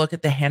when we look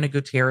at the Hannah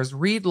Gutierrez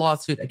Reed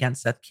lawsuit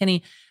against Seth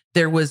Kinney,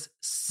 there was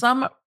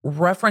some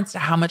reference to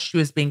how much she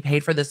was being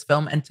paid for this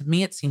film. And to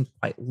me, it seemed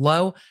quite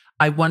low.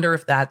 I wonder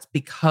if that's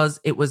because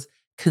it was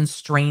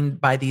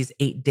constrained by these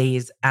 8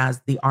 days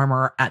as the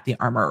armorer at the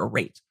armorer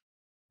rate.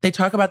 They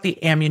talk about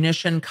the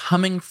ammunition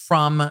coming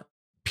from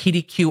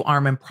PDQ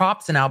Arm and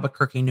Props in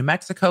Albuquerque, New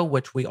Mexico,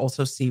 which we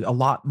also see a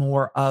lot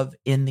more of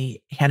in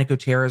the Hannah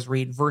Gutierrez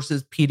Reed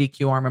versus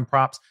PDQ Arm and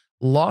Props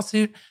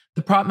lawsuit.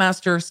 The prop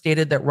master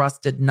stated that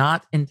Rust did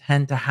not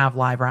intend to have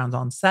live rounds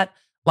on set.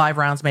 Live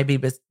rounds may be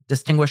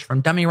distinguished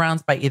from dummy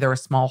rounds by either a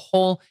small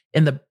hole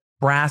in the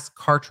brass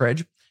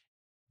cartridge,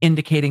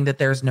 indicating that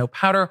there's no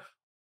powder,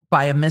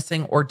 by a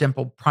missing or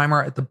dimpled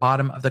primer at the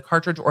bottom of the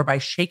cartridge, or by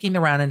shaking the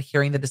round and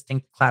hearing the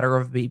distinct clatter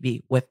of a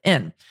BB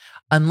within.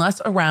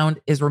 Unless a round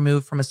is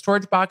removed from a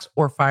storage box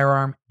or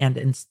firearm and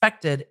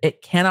inspected,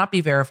 it cannot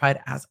be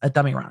verified as a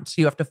dummy round.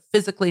 So you have to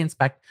physically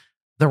inspect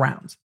the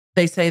rounds.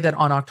 They say that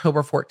on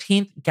October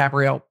 14th,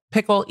 Gabrielle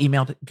Pickle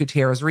emailed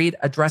Gutierrez Reed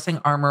addressing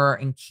armorer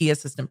and key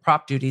assistant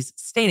prop duties,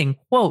 stating,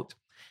 quote,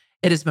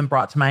 "It has been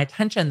brought to my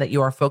attention that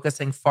you are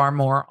focusing far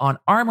more on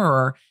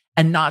armorer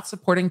and not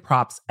supporting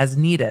props as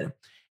needed."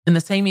 In the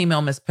same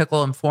email, Ms.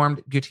 Pickle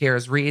informed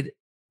Gutierrez Reed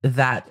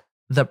that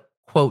the,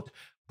 quote,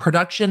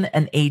 "production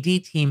and AD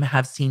team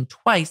have seen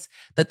twice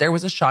that there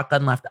was a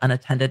shotgun left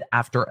unattended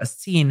after a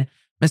scene."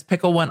 Ms.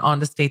 Pickle went on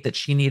to state that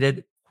she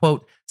needed,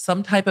 quote,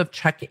 "some type of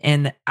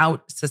check-in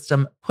out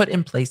system put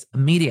in place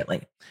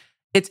immediately."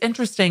 It's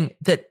interesting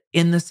that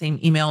in the same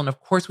email, and of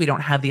course we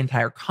don't have the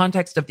entire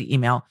context of the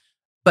email,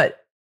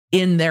 but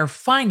in their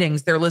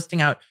findings, they're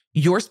listing out,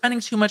 you're spending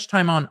too much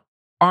time on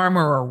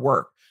armorer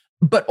work,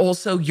 but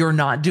also you're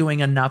not doing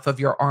enough of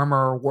your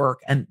armorer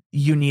work and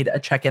you need a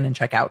check-in and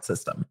check-out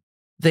system.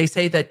 They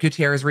say that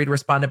Gutierrez Reed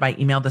responded by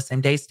email the same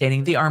day,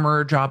 stating the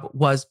armorer job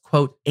was,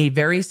 quote, "a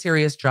very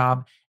serious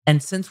job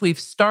And since we've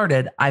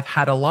started, I've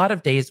had a lot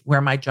of days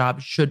where my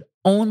job should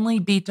only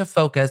be to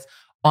focus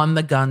on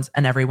the guns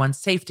and everyone's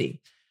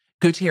safety.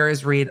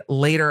 Gutierrez Reed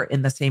later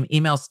in the same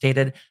email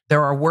stated,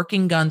 there are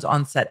working guns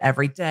on set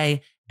every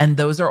day, and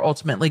those are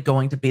ultimately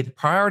going to be the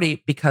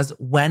priority because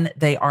when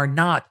they are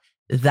not,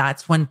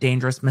 that's when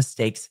dangerous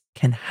mistakes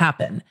can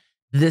happen.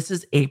 This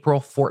is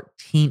April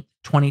 14th,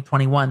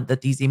 2021,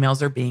 that these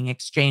emails are being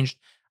exchanged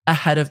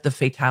ahead of the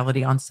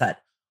fatality on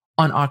set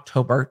on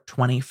October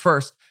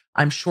 21st.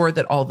 I'm sure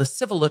that all the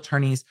civil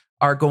attorneys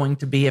are going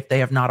to be, if they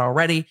have not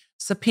already,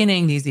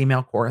 subpoenaing these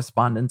email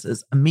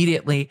correspondences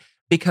immediately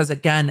because,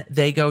 again,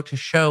 they go to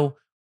show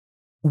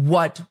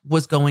what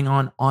was going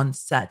on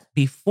set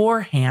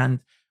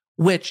beforehand,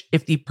 which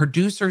if the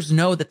producers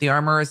know that the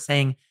armorer is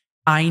saying,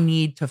 I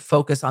need to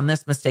focus on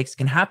this, mistakes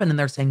can happen, and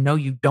they're saying, no,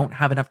 you don't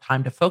have enough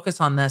time to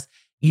focus on this,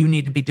 you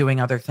need to be doing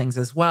other things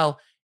as well,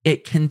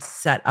 it can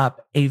set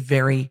up a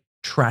very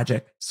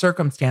tragic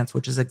circumstance,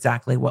 which is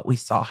exactly what we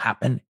saw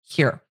happen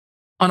here.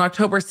 On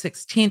October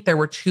 16th, there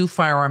were 2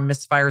 firearm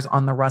misfires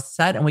on the Rust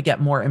set, and we get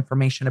more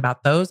information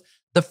about those.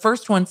 The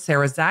first one,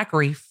 Sarah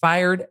Zachary,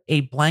 fired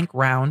a blank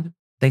round.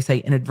 They say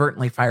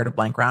inadvertently fired a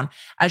blank round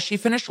as she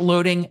finished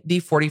loading the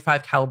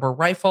 .45 caliber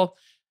rifle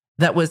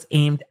that was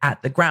aimed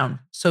at the ground.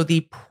 So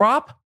the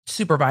prop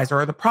supervisor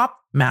or the prop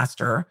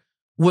master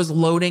was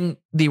loading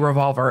the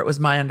revolver. It was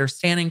my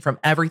understanding from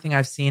everything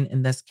I've seen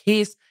in this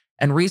case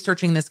and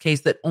researching this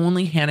case that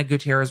only Hannah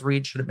Gutierrez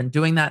Reed should have been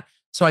doing that.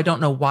 So I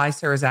don't know why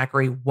Sarah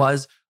Zachary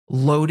was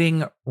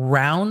loading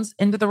rounds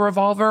into the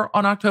revolver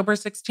on October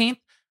 16th,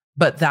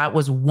 but that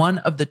was one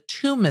of the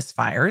 2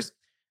 misfires.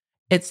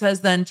 It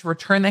says then to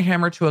return the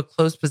hammer to a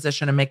closed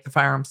position and make the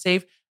firearm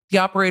safe, the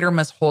operator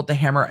must hold the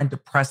hammer and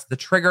depress the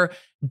trigger,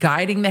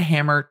 guiding the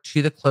hammer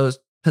to the closed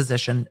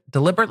position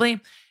deliberately.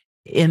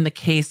 In the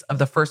case of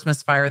the first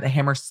misfire, the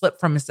hammer slipped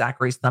from Miss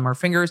Zachary's thumb or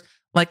fingers,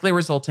 likely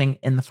resulting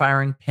in the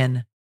firing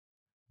pin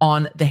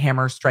on the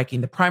hammer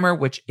striking the primer,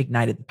 which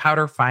ignited the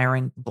powder,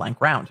 firing the blank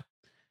round.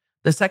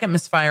 The second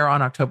misfire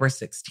on October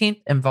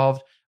 16th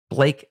involved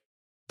Blake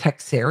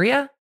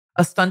Texeria,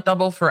 a stunt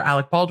double for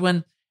Alec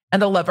Baldwin,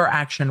 and a lever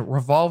action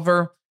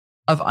revolver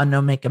of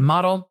unknown make and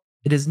model.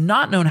 It is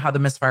not known how the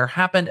misfire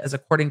happened, as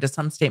according to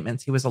some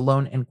statements, he was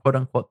alone in quote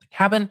unquote the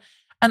cabin,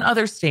 and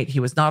others state he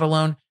was not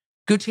alone.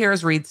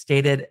 Gutierrez Reed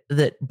stated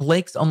that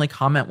Blake's only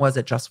comment was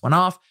it just went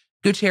off.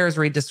 Gutierrez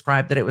Reed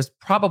described that it was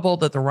probable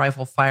that the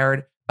rifle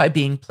fired by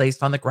being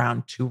placed on the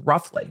ground too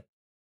roughly.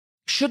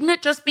 Shouldn't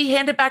it just be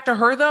handed back to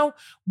her, though?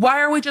 Why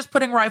are we just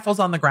putting rifles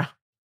on the ground?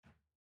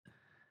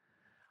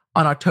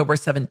 On October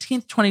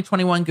 17th,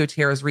 2021,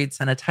 Gutierrez Reed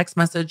sent a text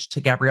message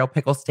to Gabrielle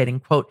Pickle stating,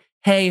 quote,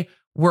 hey,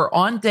 we're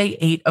on day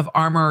 8 of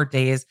Armorer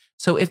Days,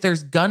 so if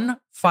there's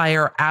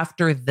gunfire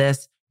after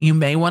this, you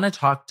may want to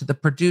talk to the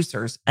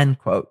producers, end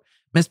quote.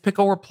 Ms.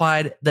 Pickle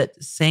replied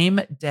that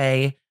same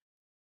day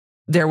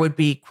there would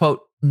be,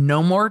 quote,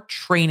 no more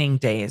training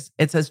days.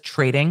 It says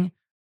trading,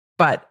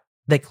 but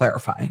they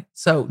clarify.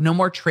 So no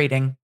more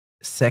trading,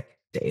 sick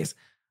days.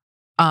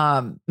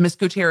 Ms.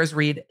 Gutierrez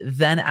Reed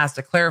then asked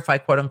to clarify,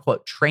 quote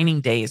unquote,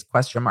 training days,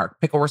 question mark.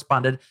 Pickle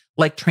responded,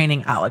 like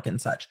training Alec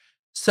and such.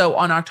 So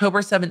on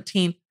October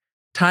 17th,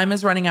 time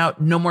is running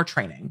out, no more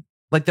training.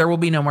 Like there will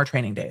be no more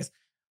training days.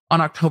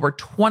 On October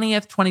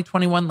 20th,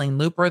 2021, Lane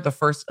Looper, the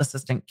first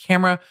assistant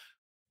camera,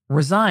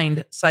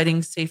 resigned,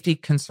 citing safety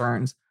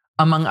concerns,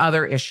 among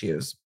other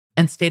issues,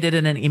 and stated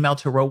in an email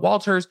to Roe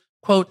Walters,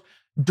 quote,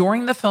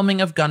 during the filming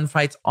of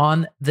gunfights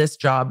on this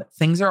job,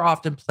 things are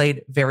often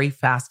played very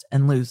fast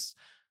and loose.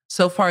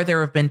 So far,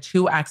 there have been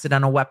 2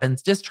 accidental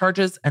weapons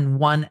discharges and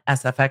 1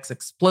 SFX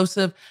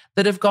explosive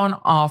that have gone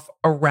off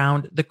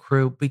around the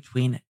crew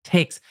between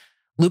takes.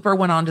 Looper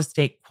went on to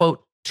state,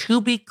 quote,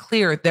 to be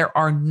clear, there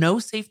are no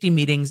safety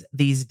meetings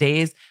these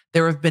days.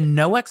 There have been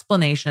no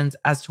explanations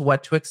as to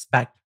what to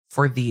expect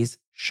for these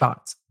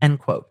shots, end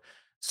quote.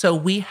 So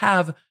we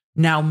have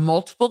now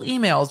multiple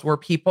emails where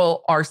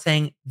people are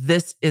saying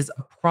this is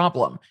a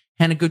problem.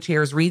 Hannah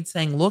Gutierrez Reed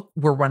saying, look,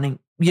 we're running,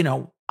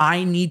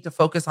 I need to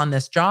focus on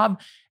this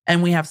job.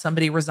 And we have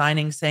somebody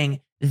resigning saying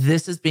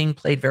this is being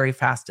played very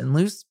fast and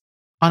loose.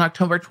 On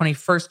October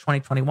 21st,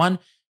 2021,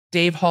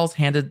 Dave Halls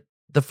handed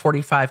the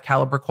 .45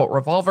 caliber Colt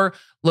revolver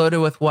loaded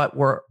with what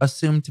were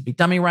assumed to be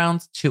dummy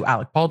rounds to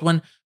Alec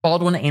Baldwin.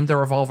 Baldwin aimed the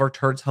revolver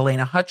towards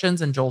Helena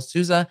Hutchins and Joel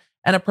Souza,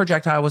 and a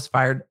projectile was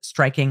fired,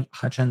 striking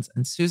Hutchins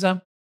and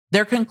Souza.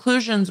 Their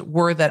conclusions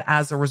were that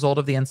as a result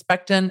of the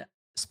inspection,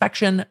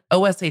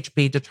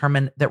 OSHB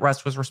determined that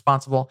Rust was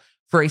responsible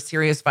for a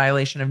serious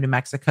violation of New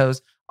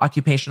Mexico's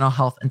Occupational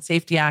Health and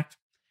Safety Act.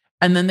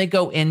 And then they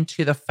go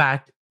into the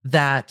fact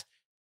that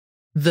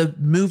the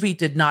movie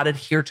did not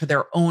adhere to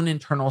their own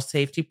internal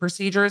safety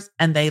procedures,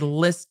 and they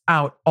list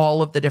out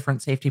all of the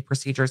different safety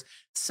procedures,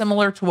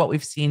 similar to what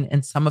we've seen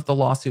in some of the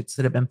lawsuits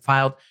that have been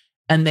filed.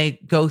 And they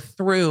go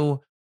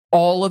through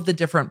all of the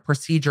different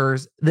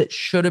procedures that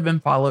should have been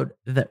followed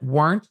that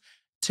weren't,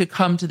 to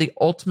come to the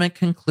ultimate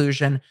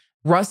conclusion.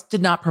 Rust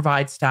did not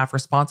provide staff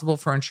responsible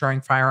for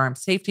ensuring firearm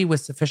safety with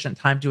sufficient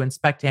time to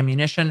inspect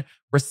ammunition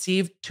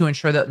received to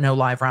ensure that no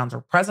live rounds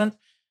were present.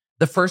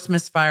 The first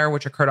misfire,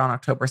 which occurred on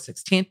October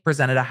 16th,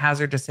 presented a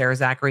hazard to Sarah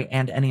Zachary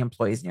and any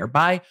employees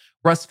nearby.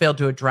 Rust failed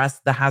to address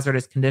the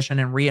hazardous condition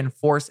and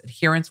reinforce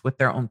adherence with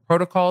their own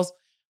protocols.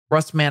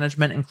 Rust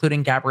management,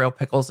 including Gabrielle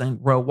Pickles and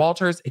Roe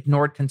Walters,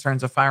 ignored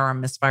concerns of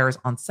firearm misfires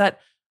on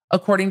set,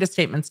 according to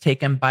statements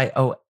taken by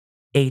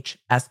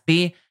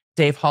OHSB.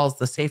 Dave Halls,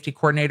 the safety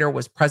coordinator,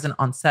 was present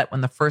on set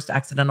when the first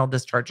accidental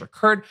discharge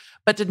occurred,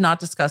 but did not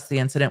discuss the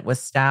incident with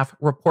staff,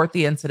 report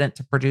the incident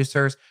to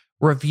producers,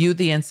 review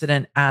the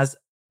incident as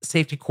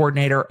safety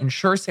coordinator,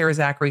 ensure Sarah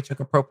Zachary took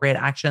appropriate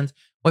actions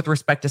with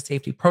respect to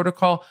safety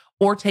protocol,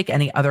 or take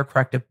any other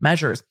corrective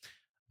measures.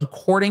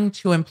 According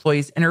to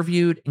employees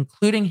interviewed,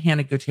 including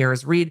Hannah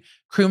Gutierrez-Reed,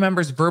 crew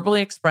members verbally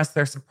expressed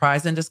their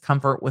surprise and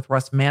discomfort with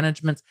Rust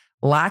management's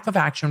lack of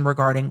action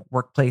regarding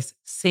workplace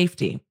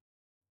safety.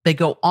 They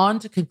go on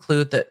to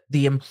conclude that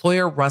the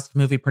employer Rust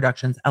Movie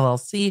Productions,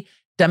 LLC,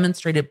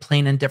 demonstrated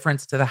plain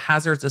indifference to the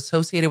hazards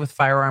associated with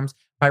firearms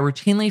by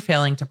routinely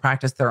failing to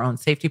practice their own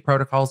safety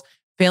protocols,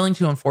 failing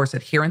to enforce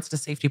adherence to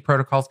safety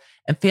protocols,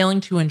 and failing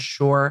to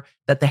ensure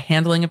that the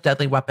handling of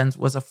deadly weapons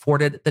was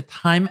afforded the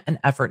time and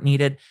effort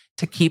needed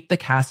to keep the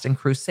cast and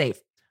crew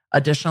safe.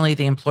 Additionally,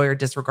 the employer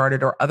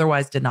disregarded or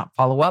otherwise did not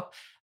follow up,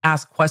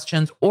 ask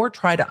questions, or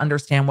try to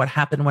understand what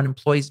happened when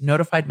employees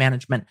notified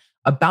management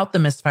about the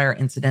misfire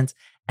incidents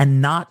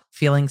and not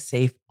feeling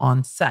safe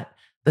on set.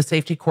 The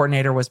safety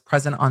coordinator was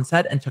present on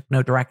set and took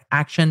no direct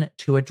action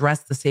to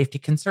address the safety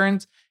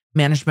concerns.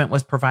 Management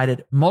was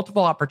provided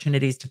multiple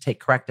opportunities to take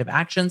corrective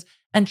actions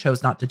and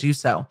chose not to do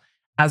so.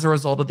 As a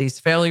result of these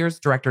failures,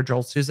 director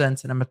Joel Souza and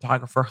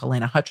cinematographer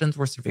Helena Hutchins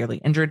were severely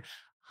injured.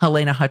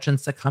 Helena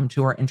Hutchins succumbed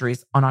to her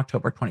injuries on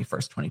October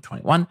 21st,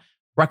 2021.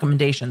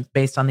 Recommendations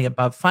based on the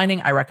above finding,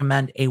 I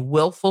recommend a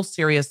willful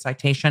serious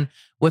citation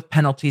with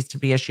penalties to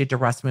be issued to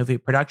Rust Movie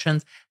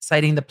Productions,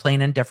 citing the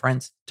plain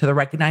indifference to the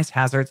recognized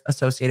hazards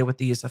associated with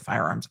the use of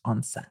firearms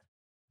on set.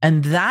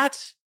 And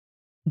that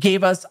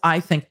gave us, I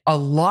think, a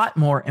lot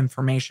more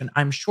information.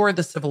 I'm sure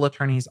the civil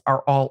attorneys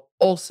are all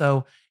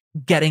also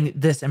getting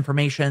this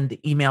information, the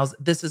emails.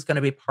 This is going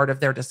to be part of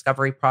their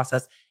discovery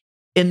process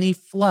in the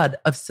flood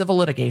of civil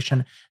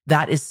litigation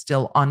that is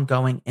still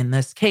ongoing in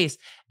this case.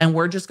 And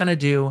we're just going to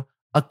do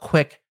a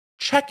quick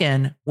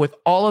check-in with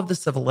all of the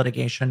civil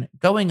litigation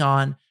going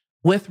on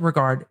with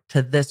regard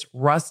to this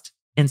Rust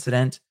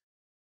incident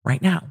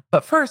right now.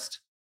 But first,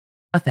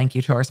 a thank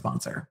you to our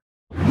sponsor.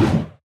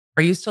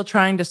 Are you still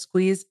trying to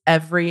squeeze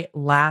every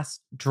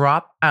last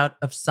drop out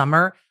of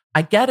summer?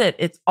 I get it.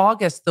 It's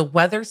August. The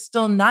weather's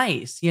still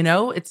nice.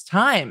 It's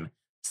time.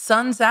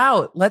 Sun's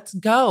out. Let's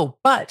go.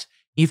 But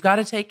you've got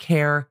to take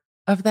care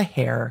of the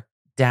hair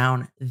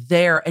down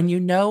there. And you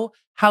know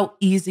how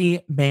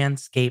easy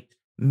Manscaped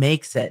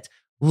makes it.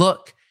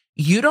 Look,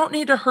 you don't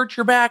need to hurt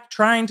your back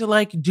trying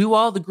to do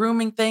all the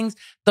grooming things.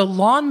 The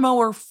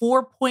Lawnmower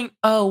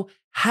 4.0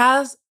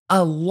 has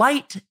a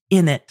light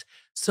in it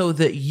so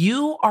that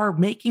you are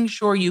making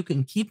sure you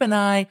can keep an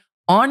eye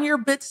on your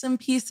bits and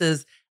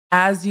pieces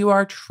as you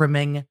are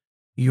trimming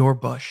your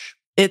bush.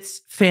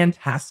 It's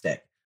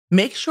fantastic.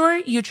 Make sure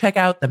you check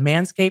out the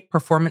Manscaped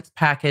Performance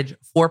Package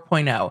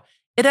 4.0.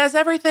 It has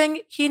everything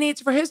he needs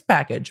for his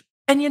package.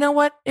 And you know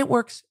what? It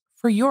works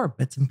for your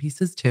bits and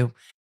pieces too.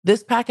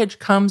 This package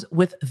comes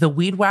with the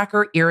Weed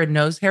Whacker ear and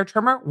nose hair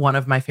trimmer, one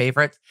of my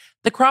favorites.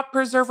 The Crop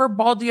Preserver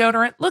ball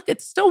deodorant. Look,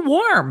 it's still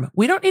warm.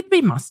 We don't need to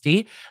be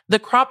musty. The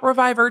Crop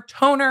Reviver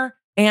toner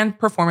and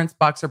Performance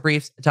Boxer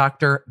Briefs.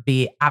 Dr.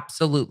 B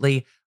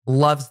absolutely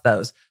loves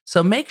those.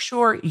 So make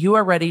sure you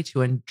are ready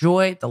to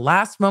enjoy the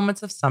last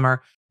moments of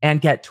summer and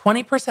get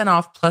 20%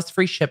 off plus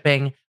free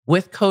shipping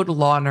with code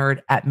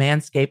LawNerd at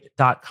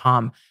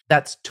manscaped.com.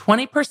 That's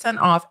 20%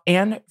 off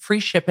and free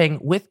shipping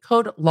with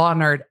code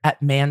LawNerd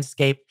at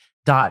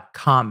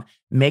manscaped.com.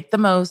 Make the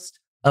most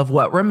of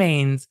what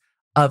remains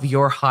of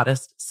your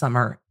hottest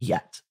summer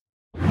yet.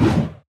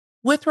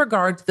 With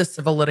regard to the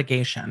civil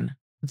litigation,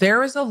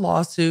 there is a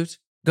lawsuit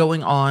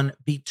going on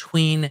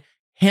between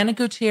Hannah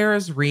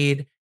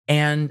Gutierrez-Reed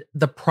and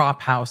the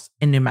Prop House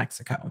in New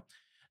Mexico.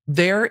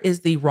 There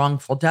is the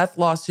wrongful death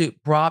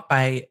lawsuit brought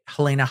by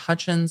Helena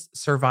Hutchins'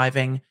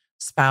 surviving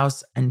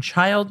spouse and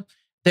child.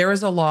 There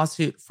is a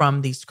lawsuit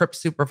from the script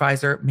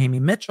supervisor, Mamie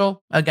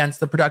Mitchell, against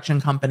the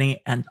production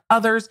company and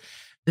others.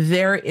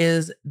 There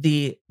is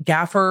the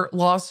gaffer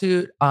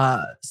lawsuit,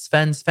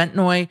 Sven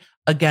Sventnoy,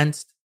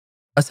 against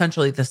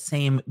essentially the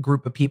same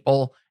group of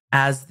people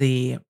as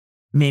the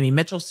Mamie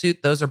Mitchell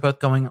suit. Those are both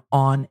going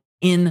on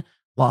in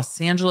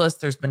Los Angeles.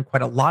 There's been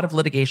quite a lot of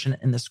litigation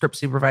in the script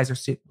supervisor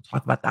suit. We'll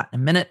talk about that in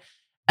a minute.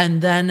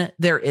 And then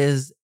there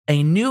is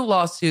a new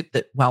lawsuit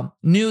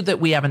new that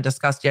we haven't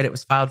discussed yet. It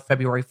was filed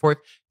February 4th,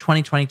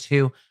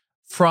 2022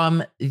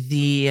 from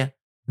the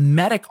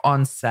medic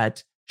on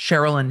set,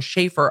 Sherilyn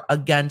Schaefer,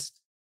 against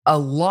a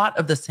lot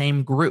of the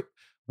same group.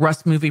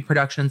 Rust Movie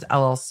Productions,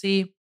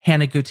 LLC,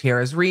 Hannah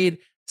Gutierrez-Reed,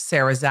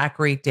 Sarah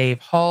Zachary, Dave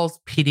Halls,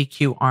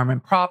 PDQ Arm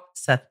and Prop,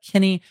 Seth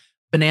Kinney,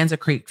 Bonanza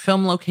Creek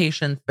Film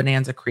Locations,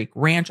 Bonanza Creek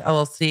Ranch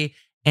LLC,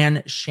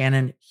 and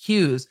Shannon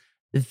Hughes.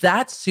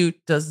 That suit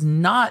does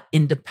not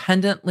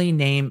independently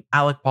name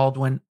Alec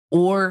Baldwin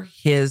or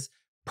his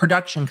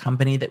production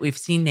company that we've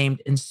seen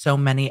named in so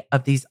many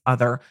of these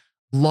other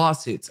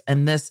lawsuits.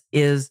 And this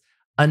is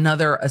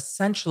another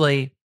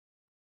essentially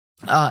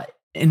uh,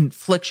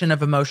 infliction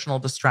of emotional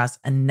distress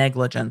and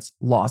negligence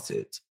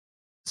lawsuit.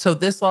 So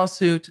this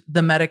lawsuit,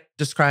 the medic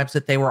describes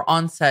that they were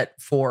on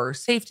set for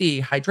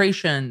safety,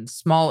 hydration,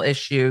 small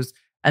issues,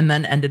 and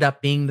then ended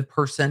up being the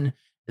person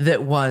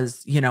that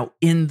was,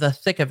 in the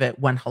thick of it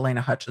when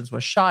Helena Hutchins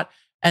was shot.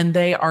 And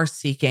they are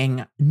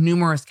seeking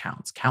numerous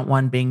counts. Count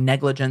 1 being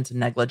negligence and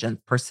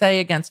negligence per se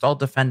against all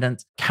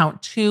defendants.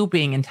 Count 2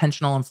 being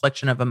intentional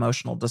infliction of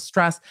emotional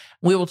distress.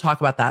 We will talk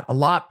about that a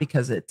lot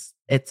because it's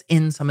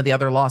in some of the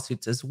other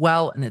lawsuits as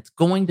well. And it's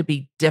going to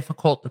be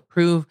difficult to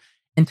prove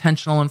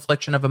intentional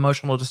infliction of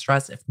emotional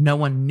distress. If no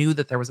one knew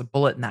that there was a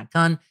bullet in that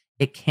gun,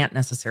 it can't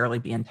necessarily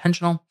be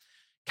intentional.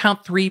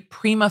 Count 3,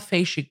 prima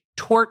facie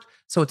tort.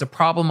 So it's a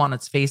problem on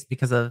its face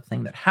because of the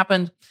thing that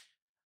happened.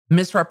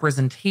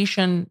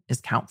 Misrepresentation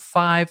is count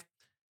 5.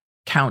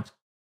 That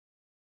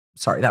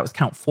was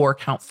count 4.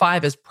 Count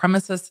 5 is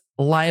premises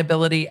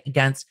liability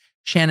against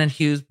Shannon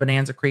Hughes,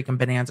 Bonanza Creek, and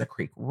Bonanza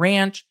Creek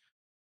Ranch.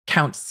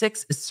 Count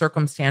 6 is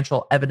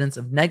circumstantial evidence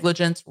of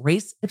negligence,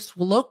 res ipsa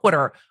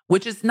loquitur,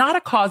 which is not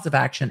a cause of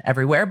action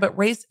everywhere, but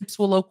res ipsa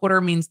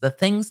loquitur means the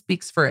thing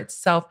speaks for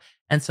itself.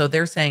 And so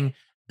they're saying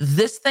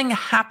this thing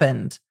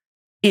happened.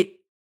 It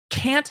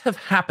can't have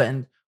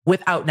happened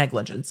without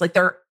negligence.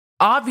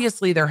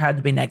 Obviously there had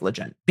to be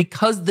negligence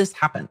because this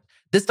happened.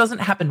 This doesn't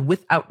happen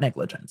without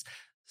negligence.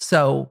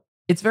 So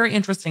it's very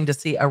interesting to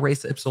see a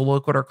res ipsa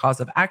loquitur cause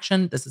of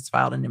action. This is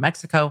filed in New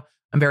Mexico.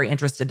 I'm very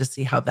interested to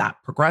see how that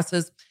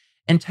progresses.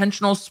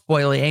 Intentional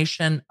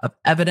spoliation of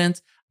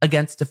evidence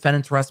against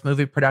defendants Rust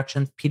Movie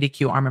Productions,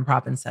 PDQ, Armin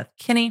Prop, and Seth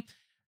Kinney,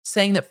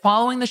 saying that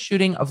following the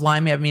shooting of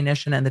lime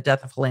ammunition and the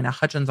death of Helena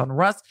Hutchins on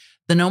Rust,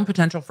 the known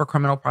potential for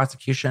criminal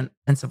prosecution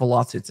and civil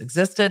lawsuits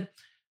existed.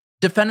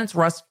 Defendants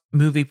Rust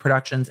Movie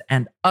Productions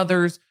and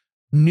others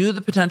knew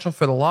the potential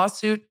for the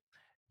lawsuit.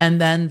 And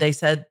then they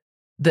said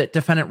that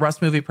defendant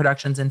Rust Movie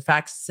Productions, in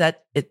fact, sent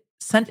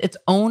its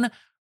own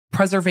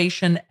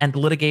preservation and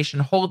litigation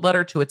hold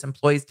letter to its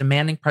employees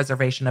demanding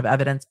preservation of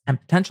evidence and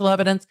potential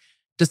evidence.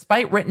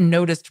 Despite written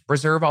notice to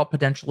preserve all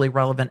potentially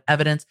relevant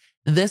evidence,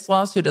 this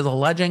lawsuit is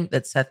alleging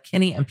that Seth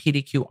Kinney and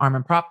PDQ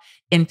Armin Prop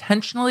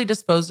intentionally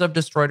disposed of,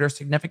 destroyed, or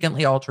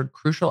significantly altered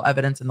crucial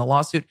evidence in the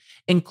lawsuit,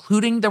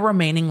 including the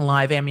remaining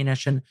live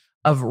ammunition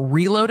of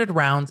reloaded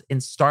rounds in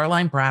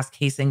Starline brass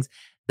casings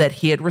that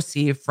he had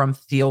received from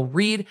Theo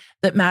Reed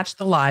that matched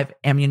the live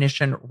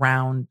ammunition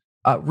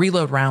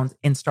reload rounds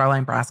in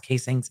Starline brass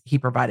casings he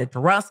provided to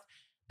Rust.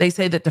 They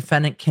say that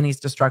defendant Kinney's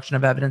destruction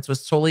of evidence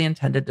was solely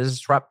intended to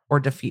disrupt or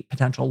defeat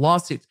potential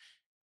lawsuits.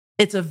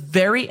 It's a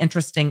very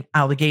interesting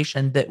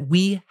allegation that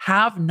we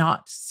have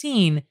not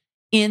seen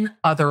in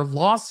other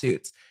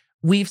lawsuits.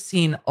 We've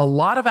seen a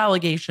lot of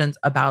allegations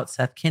about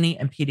Seth Kinney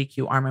and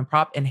PDQ Armin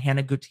Prop and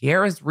Hannah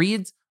Gutierrez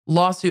Reed's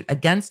lawsuit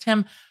against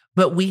him,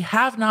 but we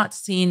have not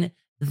seen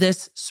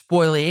this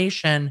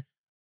spoliation,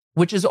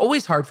 which is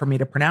always hard for me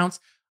to pronounce,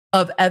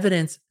 of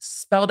evidence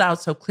spelled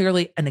out so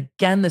clearly. And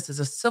again, this is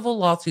a civil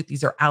lawsuit.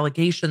 These are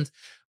allegations,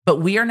 but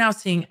we are now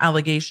seeing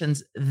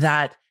allegations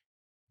that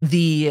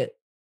the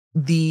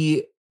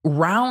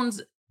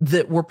rounds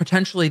that were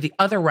potentially the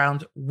other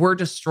rounds were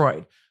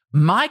destroyed.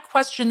 My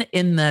question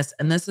in this,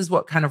 and this is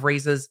what kind of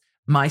raises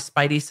my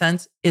spidey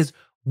sense, is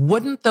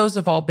wouldn't those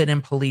have all been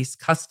in police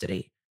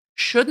custody?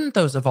 Shouldn't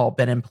those have all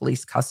been in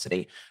police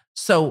custody?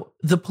 So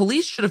the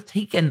police should have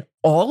taken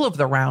all of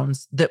the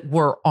rounds that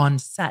were on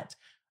set.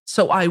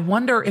 So I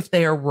wonder if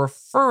they are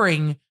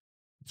referring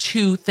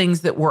to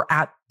things that were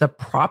at the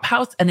prop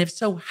house. And if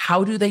so,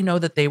 how do they know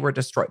that they were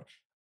destroyed?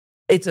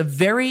 It's a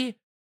very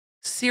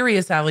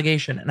serious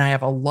allegation. And I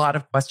have a lot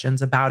of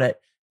questions about it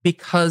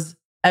because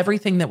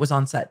everything that was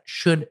on set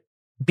should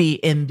be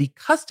in the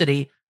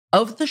custody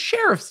of the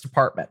sheriff's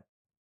department.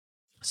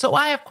 So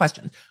I have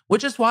questions,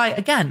 which is why,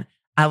 again,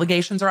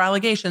 allegations are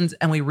allegations.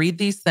 And we read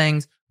these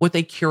things with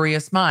a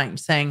curious mind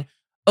saying,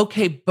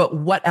 okay, but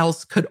what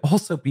else could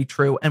also be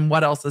true? And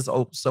what else is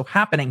also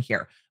happening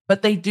here?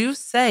 But they do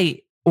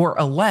say or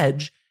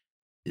allege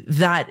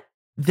that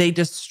they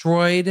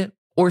destroyed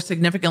or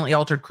significantly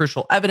altered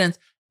crucial evidence,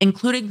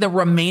 including the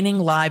remaining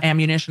live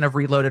ammunition of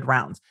reloaded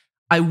rounds.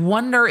 I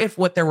wonder if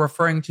what they're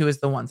referring to is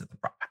the ones at the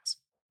prop house.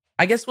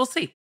 I guess we'll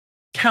see.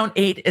 Count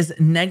 8 is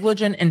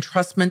negligent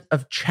entrustment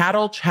of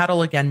chattel.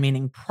 Chattel, again,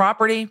 meaning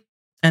property.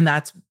 And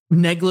that's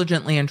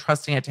negligently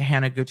entrusting it to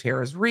Hannah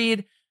Gutierrez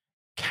Reed.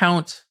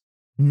 Count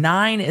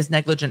 9 is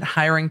negligent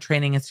hiring,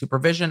 training, and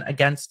supervision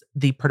against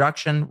the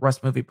production,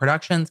 Rust Movie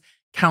Productions.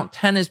 Count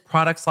 10 is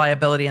products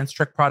liability and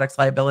strict products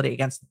liability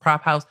against the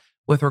prop house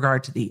with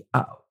regard to the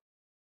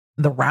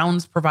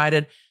rounds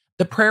provided.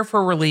 The prayer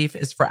for relief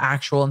is for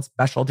actual and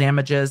special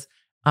damages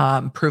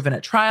proven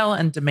at trial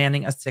and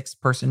demanding a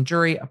 6-person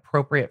jury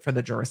appropriate for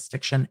the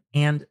jurisdiction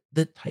and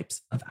the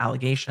types of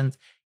allegations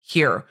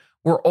here.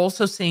 We're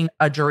also seeing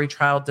a jury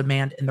trial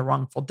demand in the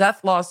wrongful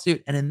death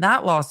lawsuit. And in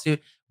that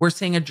lawsuit, we're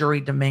seeing a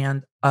jury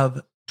demand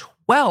of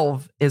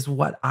 12 is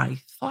what I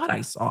thought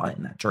I saw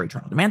in that jury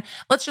trial demand.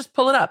 Let's just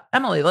pull it up.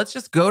 Emily, let's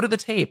just go to the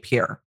tape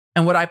here.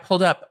 And what I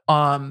pulled up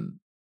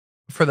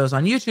for those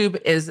on YouTube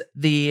is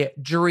the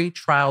jury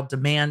trial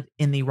demand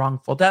in the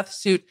wrongful death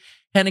suit.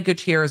 Hannah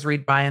Gutierrez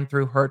Reed by and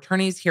through her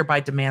attorneys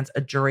hereby demands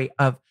a jury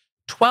of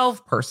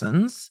 12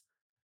 persons.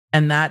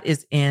 And that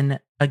is in,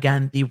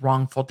 again, the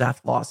wrongful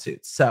death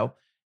lawsuit. So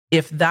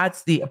if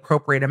that's the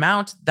appropriate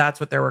amount, that's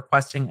what they're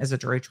requesting as a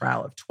jury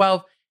trial of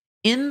 12.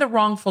 In the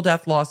wrongful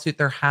death lawsuit,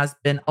 there has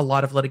been a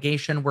lot of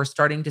litigation. We're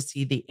starting to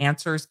see the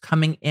answers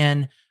coming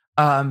in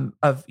of,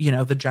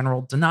 the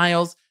general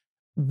denials,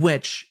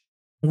 which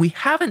we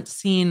haven't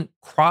seen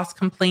cross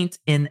complaints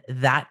in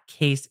that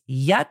case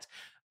yet,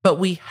 but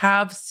we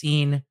have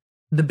seen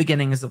the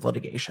beginnings of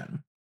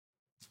litigation.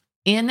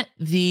 In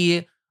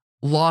the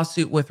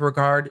lawsuit with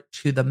regard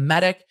to the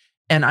medic,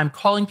 and I'm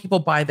calling people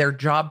by their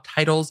job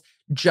titles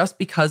just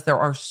because there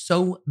are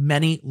so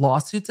many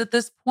lawsuits at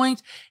this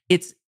point,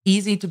 it's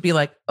easy to be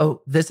like,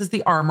 oh, this is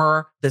the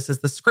armorer, this is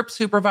the script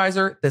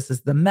supervisor, this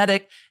is the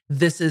medic,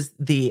 this is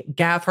the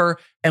gaffer,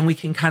 and we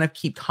can kind of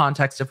keep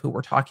context of who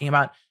we're talking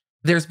about.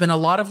 There's been a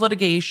lot of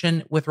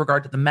litigation with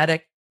regard to the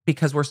medic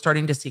because we're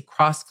starting to see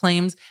cross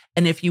claims.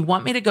 And if you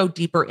want me to go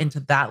deeper into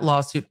that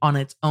lawsuit on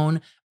its own,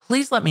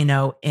 please let me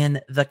know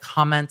in the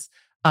comments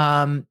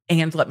and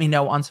let me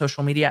know on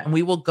social media. And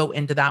we will go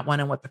into that one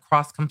and what the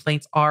cross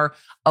complaints are.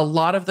 A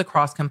lot of the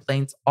cross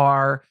complaints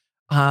are,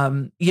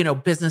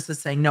 businesses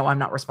saying, no, I'm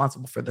not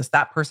responsible for this.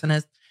 That person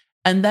is.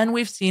 And then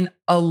we've seen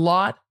a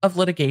lot of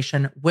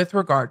litigation with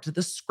regard to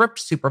the script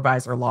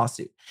supervisor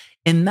lawsuit.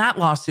 In that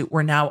lawsuit,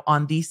 we're now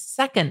on the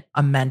second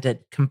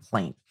amended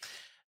complaint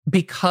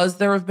because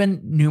there have been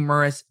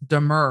numerous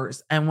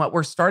demurs. And what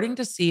we're starting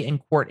to see in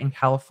court in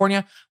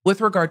California with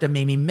regard to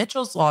Mamie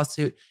Mitchell's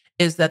lawsuit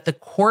is that the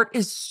court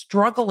is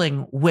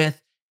struggling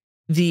with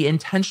the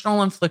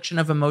intentional infliction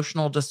of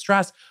emotional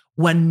distress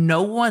when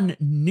no one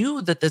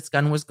knew that this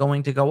gun was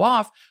going to go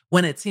off,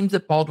 when it seems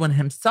that Baldwin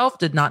himself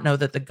did not know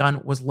that the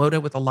gun was loaded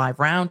with a live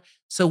round.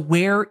 So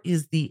where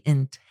is the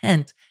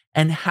intent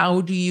and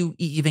how do you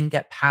even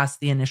get past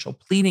the initial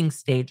pleading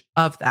stage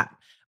of that?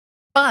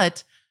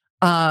 But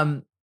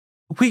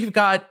we've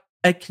got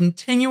a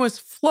continuous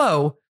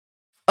flow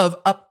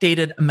of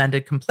updated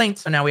amended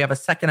complaints. So now we have a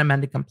second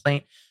amended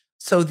complaint.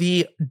 So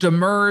the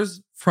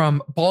demurs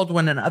from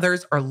Baldwin and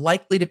others are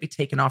likely to be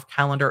taken off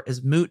calendar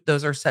as moot.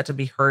 Those are set to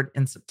be heard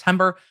in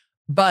September,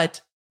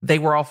 but they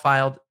were all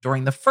filed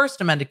during the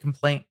first amended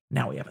complaint.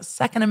 Now we have a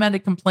second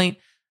amended complaint.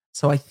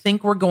 So I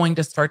think we're going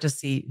to start to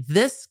see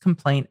this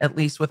complaint, at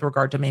least with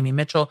regard to Mamie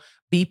Mitchell,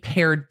 be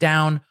pared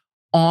down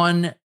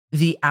on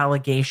the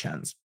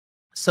allegations.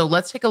 So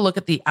let's take a look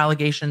at the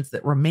allegations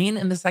that remain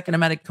in the second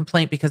amended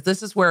complaint, because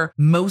this is where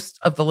most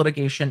of the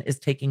litigation is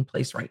taking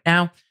place right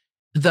now,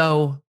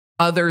 though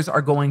others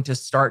are going to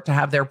start to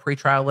have their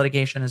pretrial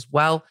litigation as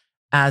well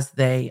as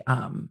they,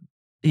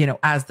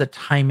 as the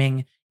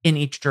timing in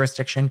each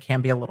jurisdiction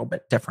can be a little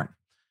bit different.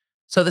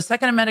 So the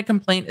second amended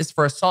complaint is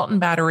for assault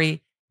and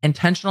battery,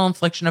 intentional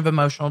infliction of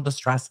emotional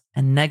distress,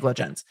 and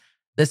negligence.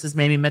 This is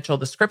Mamie Mitchell,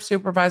 the script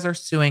supervisor,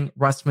 suing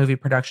Rust Movie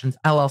Productions,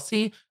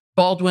 LLC,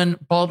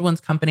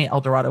 Baldwin's company,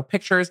 Eldorado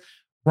Pictures,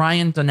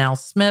 Ryan Donnell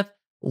Smith,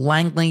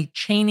 Langley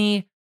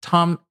Cheney,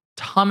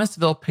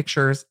 Thomasville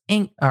Pictures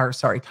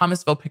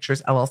Thomasville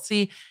Pictures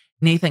LLC,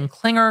 Nathan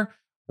Klinger,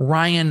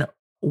 Ryan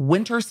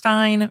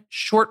Winterstein,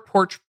 Short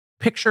Porch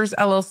Pictures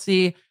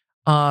LLC,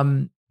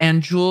 and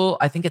Jewel,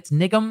 I think it's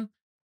Nigam,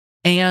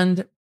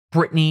 and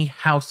Brittany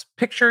House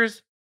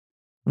Pictures,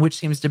 which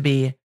seems to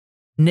be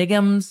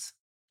Nigam's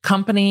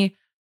company,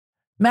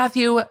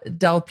 Matthew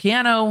Del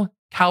Piano,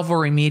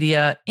 Calvary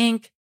Media,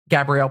 Inc.,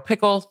 Gabrielle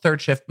Pickle, Third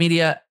Shift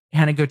Media,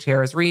 Hannah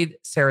Gutierrez Reed,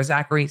 Sarah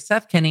Zachary,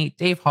 Seth Kinney,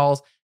 Dave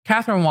Halls,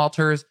 Catherine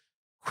Walters,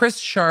 Chris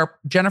Sharp,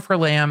 Jennifer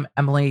Lamb,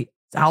 Emily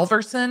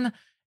Alverson,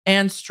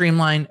 and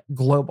Streamline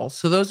Global.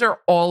 So those are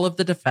all of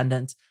the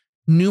defendants.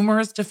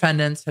 Numerous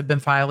defendants have been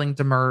filing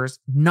demurs.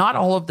 Not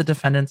all of the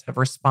defendants have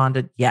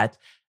responded yet,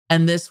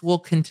 and this will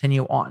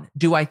continue on.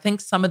 Do I think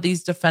some of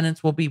these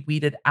defendants will be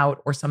weeded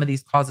out or some of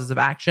these causes of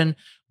action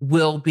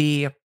will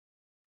be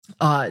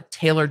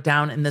tailored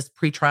down in this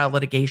pretrial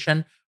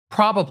litigation?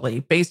 Probably,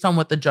 based on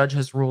what the judge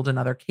has ruled in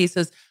other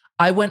cases.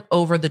 I went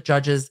over the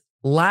judge's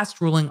last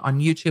ruling on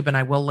YouTube, and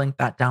I will link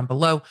that down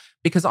below,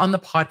 because on the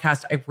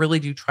podcast, I really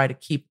do try to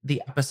keep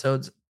the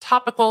episodes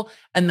topical,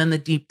 and then the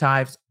deep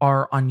dives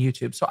are on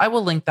YouTube. So I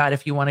will link that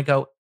if you want to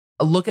go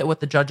look at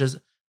what the judge's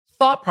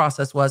thought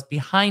process was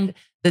behind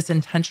this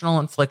intentional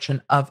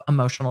infliction of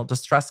emotional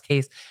distress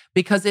case,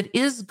 because it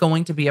is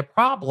going to be a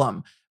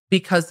problem,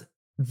 because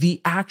the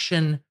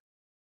action,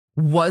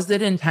 was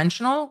it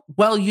intentional?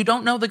 Well, you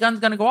don't know the gun's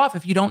going to go off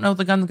if you don't know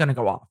the gun's going to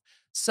go off.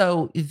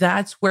 So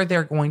that's where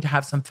they're going to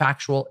have some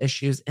factual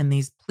issues in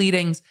these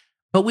pleadings,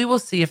 but we will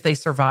see if they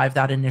survive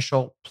that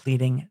initial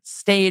pleading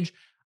stage.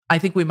 I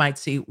think we might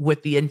see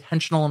with the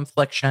intentional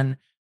infliction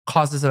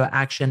causes of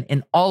action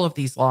in all of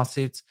these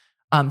lawsuits,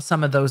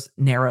 some of those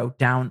narrow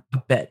down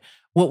a bit.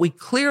 What we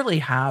clearly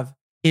have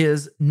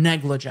is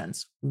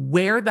negligence.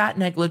 Where that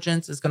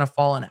negligence is going to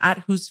fall and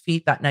at whose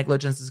feet that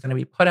negligence is going to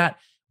be put at.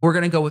 We're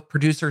going to go with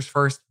producers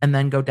first and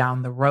then go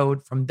down the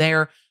road from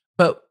there.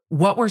 But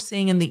what we're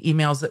seeing in the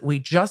emails that we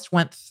just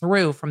went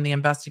through from the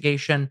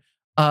investigation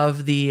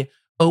of the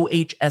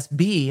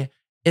OHSB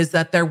is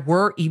that there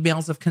were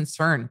emails of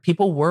concern.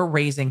 People were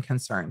raising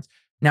concerns.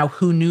 Now,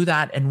 who knew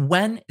that and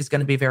when is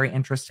going to be very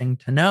interesting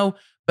to know.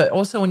 But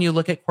also when you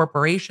look at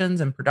corporations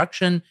and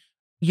production,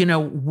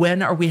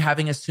 when are we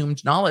having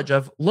assumed knowledge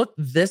of, look,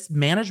 this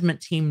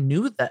management team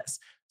knew this.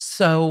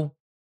 So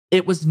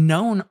it was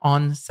known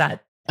on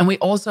set. And we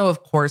also,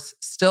 of course,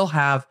 still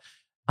have,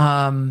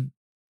 I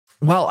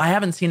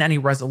haven't seen any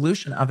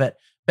resolution of it,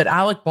 but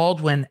Alec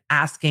Baldwin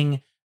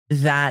asking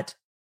that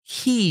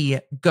he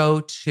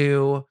go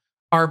to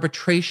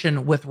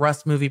arbitration with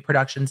Rust Movie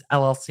Productions,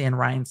 LLC and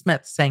Ryan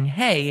Smith, saying,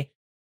 hey,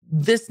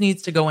 this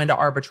needs to go into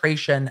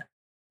arbitration.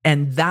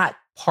 And that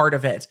part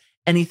of it,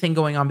 anything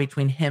going on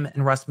between him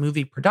and Rust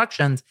Movie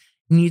Productions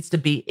needs to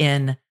be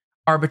in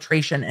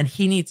arbitration. And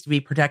he needs to be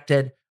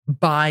protected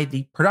by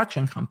the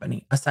production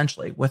company,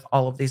 essentially, with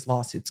all of these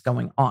lawsuits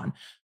going on.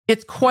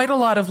 It's quite a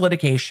lot of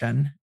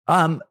litigation.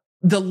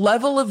 The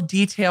level of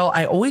detail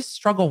I always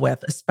struggle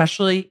with,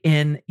 especially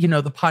in,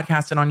 the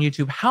podcast and on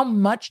YouTube. How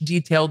much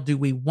detail do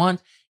we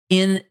want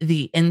in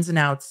the ins and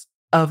outs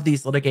of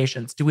these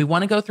litigations? Do we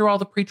want to go through all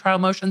the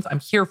pretrial motions? I'm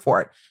here for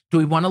it. Do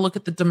we want to look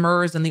at the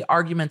demurs and the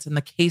arguments and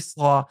the case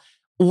law?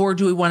 Or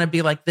do we want to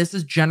be like, this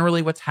is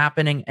generally what's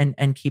happening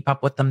and keep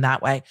up with them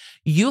that way?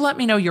 You let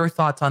me know your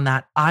thoughts on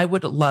that. I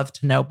would love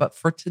to know. But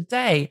for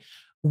today,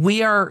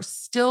 we are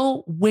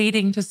still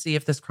waiting to see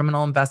if this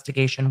criminal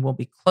investigation will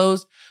be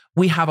closed.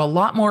 We have a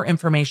lot more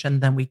information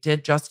than we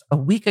did just a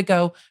week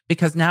ago,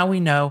 because now we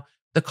know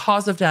the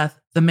cause of death,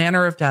 the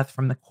manner of death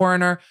from the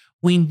coroner.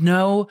 We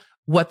know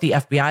what the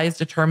FBI has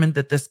determined,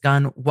 that this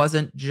gun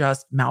wasn't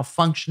just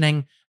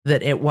malfunctioning,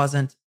 that it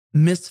wasn't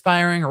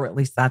misfiring, or at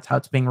least that's how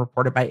it's being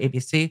reported by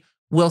ABC.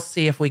 We'll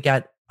see if we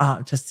get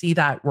to see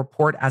that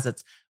report as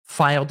it's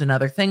filed and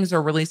other things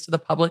are released to the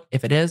public.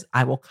 If it is,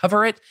 I will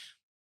cover it.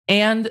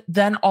 And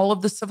then all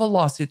of the civil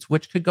lawsuits,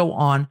 which could go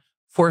on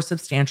for a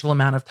substantial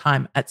amount of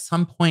time. At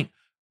some point,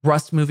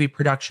 Rust Movie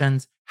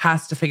Productions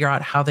has to figure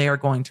out how they are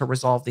going to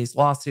resolve these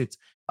lawsuits.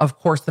 Of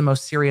course, the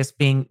most serious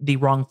being the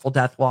wrongful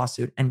death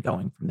lawsuit and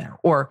going from there.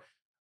 Or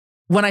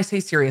when I say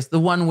serious, the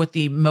one with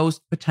the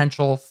most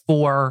potential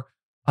for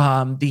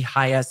the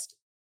highest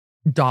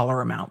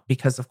dollar amount.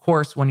 Because of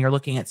course, when you're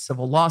looking at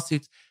civil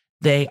lawsuits,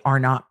 they are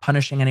not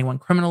punishing anyone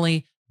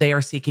criminally. They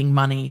are seeking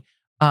money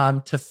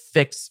to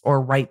fix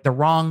or right the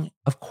wrong.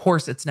 Of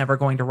course, it's never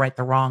going to right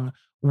the wrong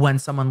when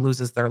someone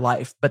loses their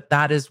life, but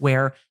that is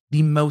where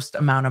the most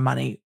amount of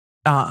money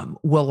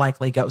will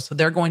likely go. So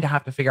they're going to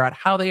have to figure out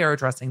how they are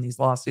addressing these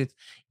lawsuits,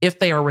 if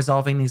they are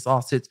resolving these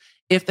lawsuits,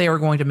 if they are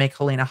going to make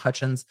Helena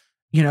Hutchins,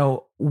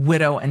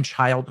 widow and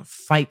child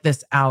fight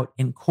this out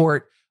in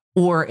court,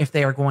 or if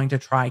they are going to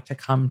try to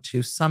come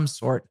to some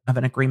sort of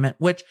an agreement,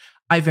 which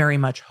I very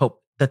much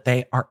hope that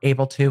they are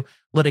able to.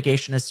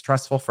 Litigation is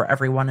stressful for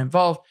everyone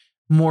involved,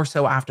 more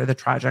so after the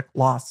tragic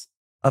loss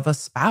of a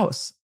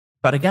spouse.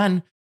 But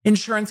again,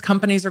 insurance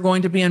companies are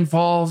going to be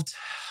involved.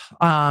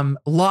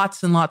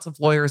 Lots and lots of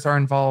lawyers are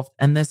involved,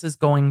 and this is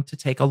going to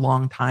take a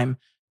long time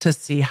to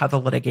see how the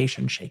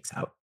litigation shakes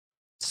out.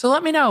 So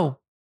let me know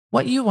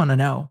what you want to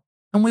know,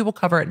 and we will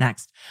cover it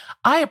next.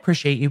 I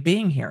appreciate you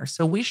being here.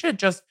 So we should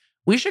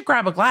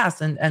grab a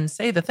glass and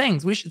say the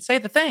things. We should say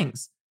the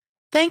things.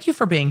 Thank you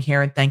for being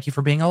here, and thank you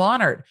for being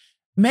honored.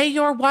 May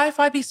your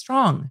Wi-Fi be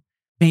strong.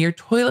 May your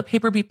toilet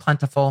paper be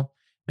plentiful.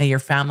 May your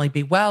family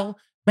be well.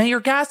 May your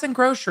gas and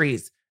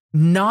groceries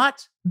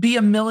not be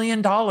 $1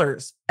 million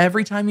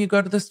every time you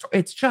go to the store.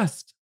 It's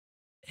just.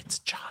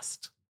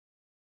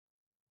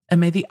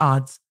 And may the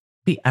odds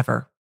be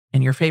ever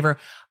in your favor.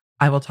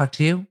 I will talk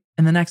to you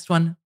in the next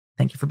one.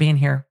 Thank you for being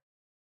here.